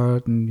their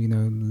heart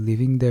and,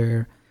 living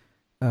their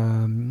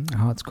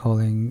heart's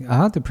calling. I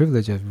had the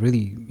privilege of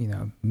really,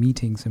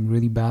 meeting some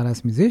really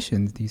badass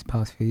musicians these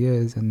past few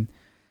years, and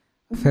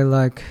I felt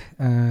like,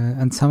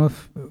 and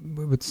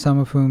with some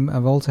of whom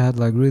I've also had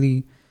like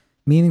really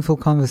meaningful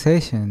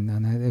conversation,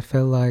 and it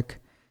felt like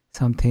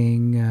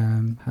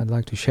something I'd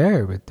like to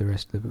share with the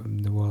rest of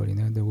the world.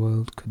 The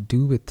world could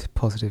do with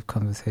positive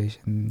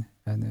conversation,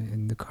 and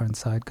in the current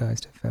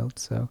zeitgeist, I felt.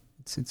 So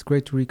it's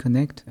great to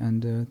reconnect,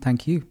 and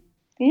thank you.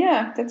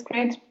 Yeah, that's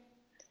great.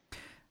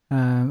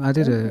 I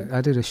did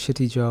a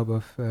shitty job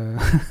of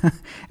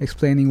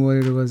explaining what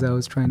it was I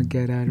was trying to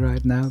get at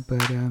right now,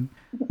 but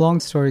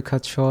long story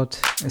cut short,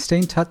 stay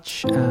in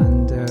touch,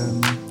 and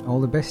all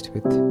the best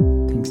with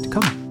things to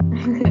come.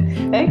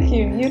 Thank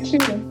you. You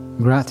too.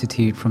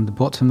 Gratitude from the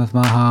bottom of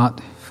my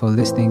heart for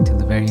listening to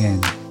the very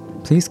end.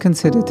 Please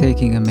consider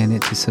taking a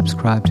minute to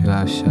subscribe to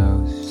our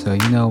shows so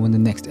you know when the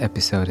next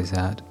episode is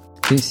out.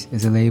 This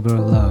is a labor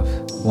of love,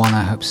 one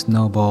I hope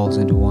snowballs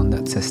into one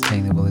that's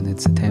sustainable in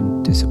its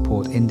attempt to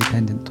support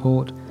independent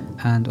thought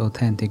and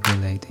authentic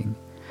relating.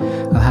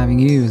 While having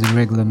you as a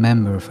regular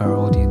member of our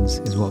audience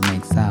is what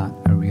makes that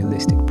a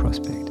realistic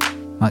prospect.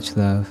 Much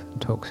love,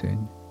 and talk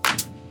soon.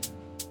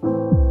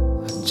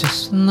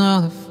 Just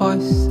another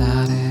voice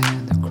out there.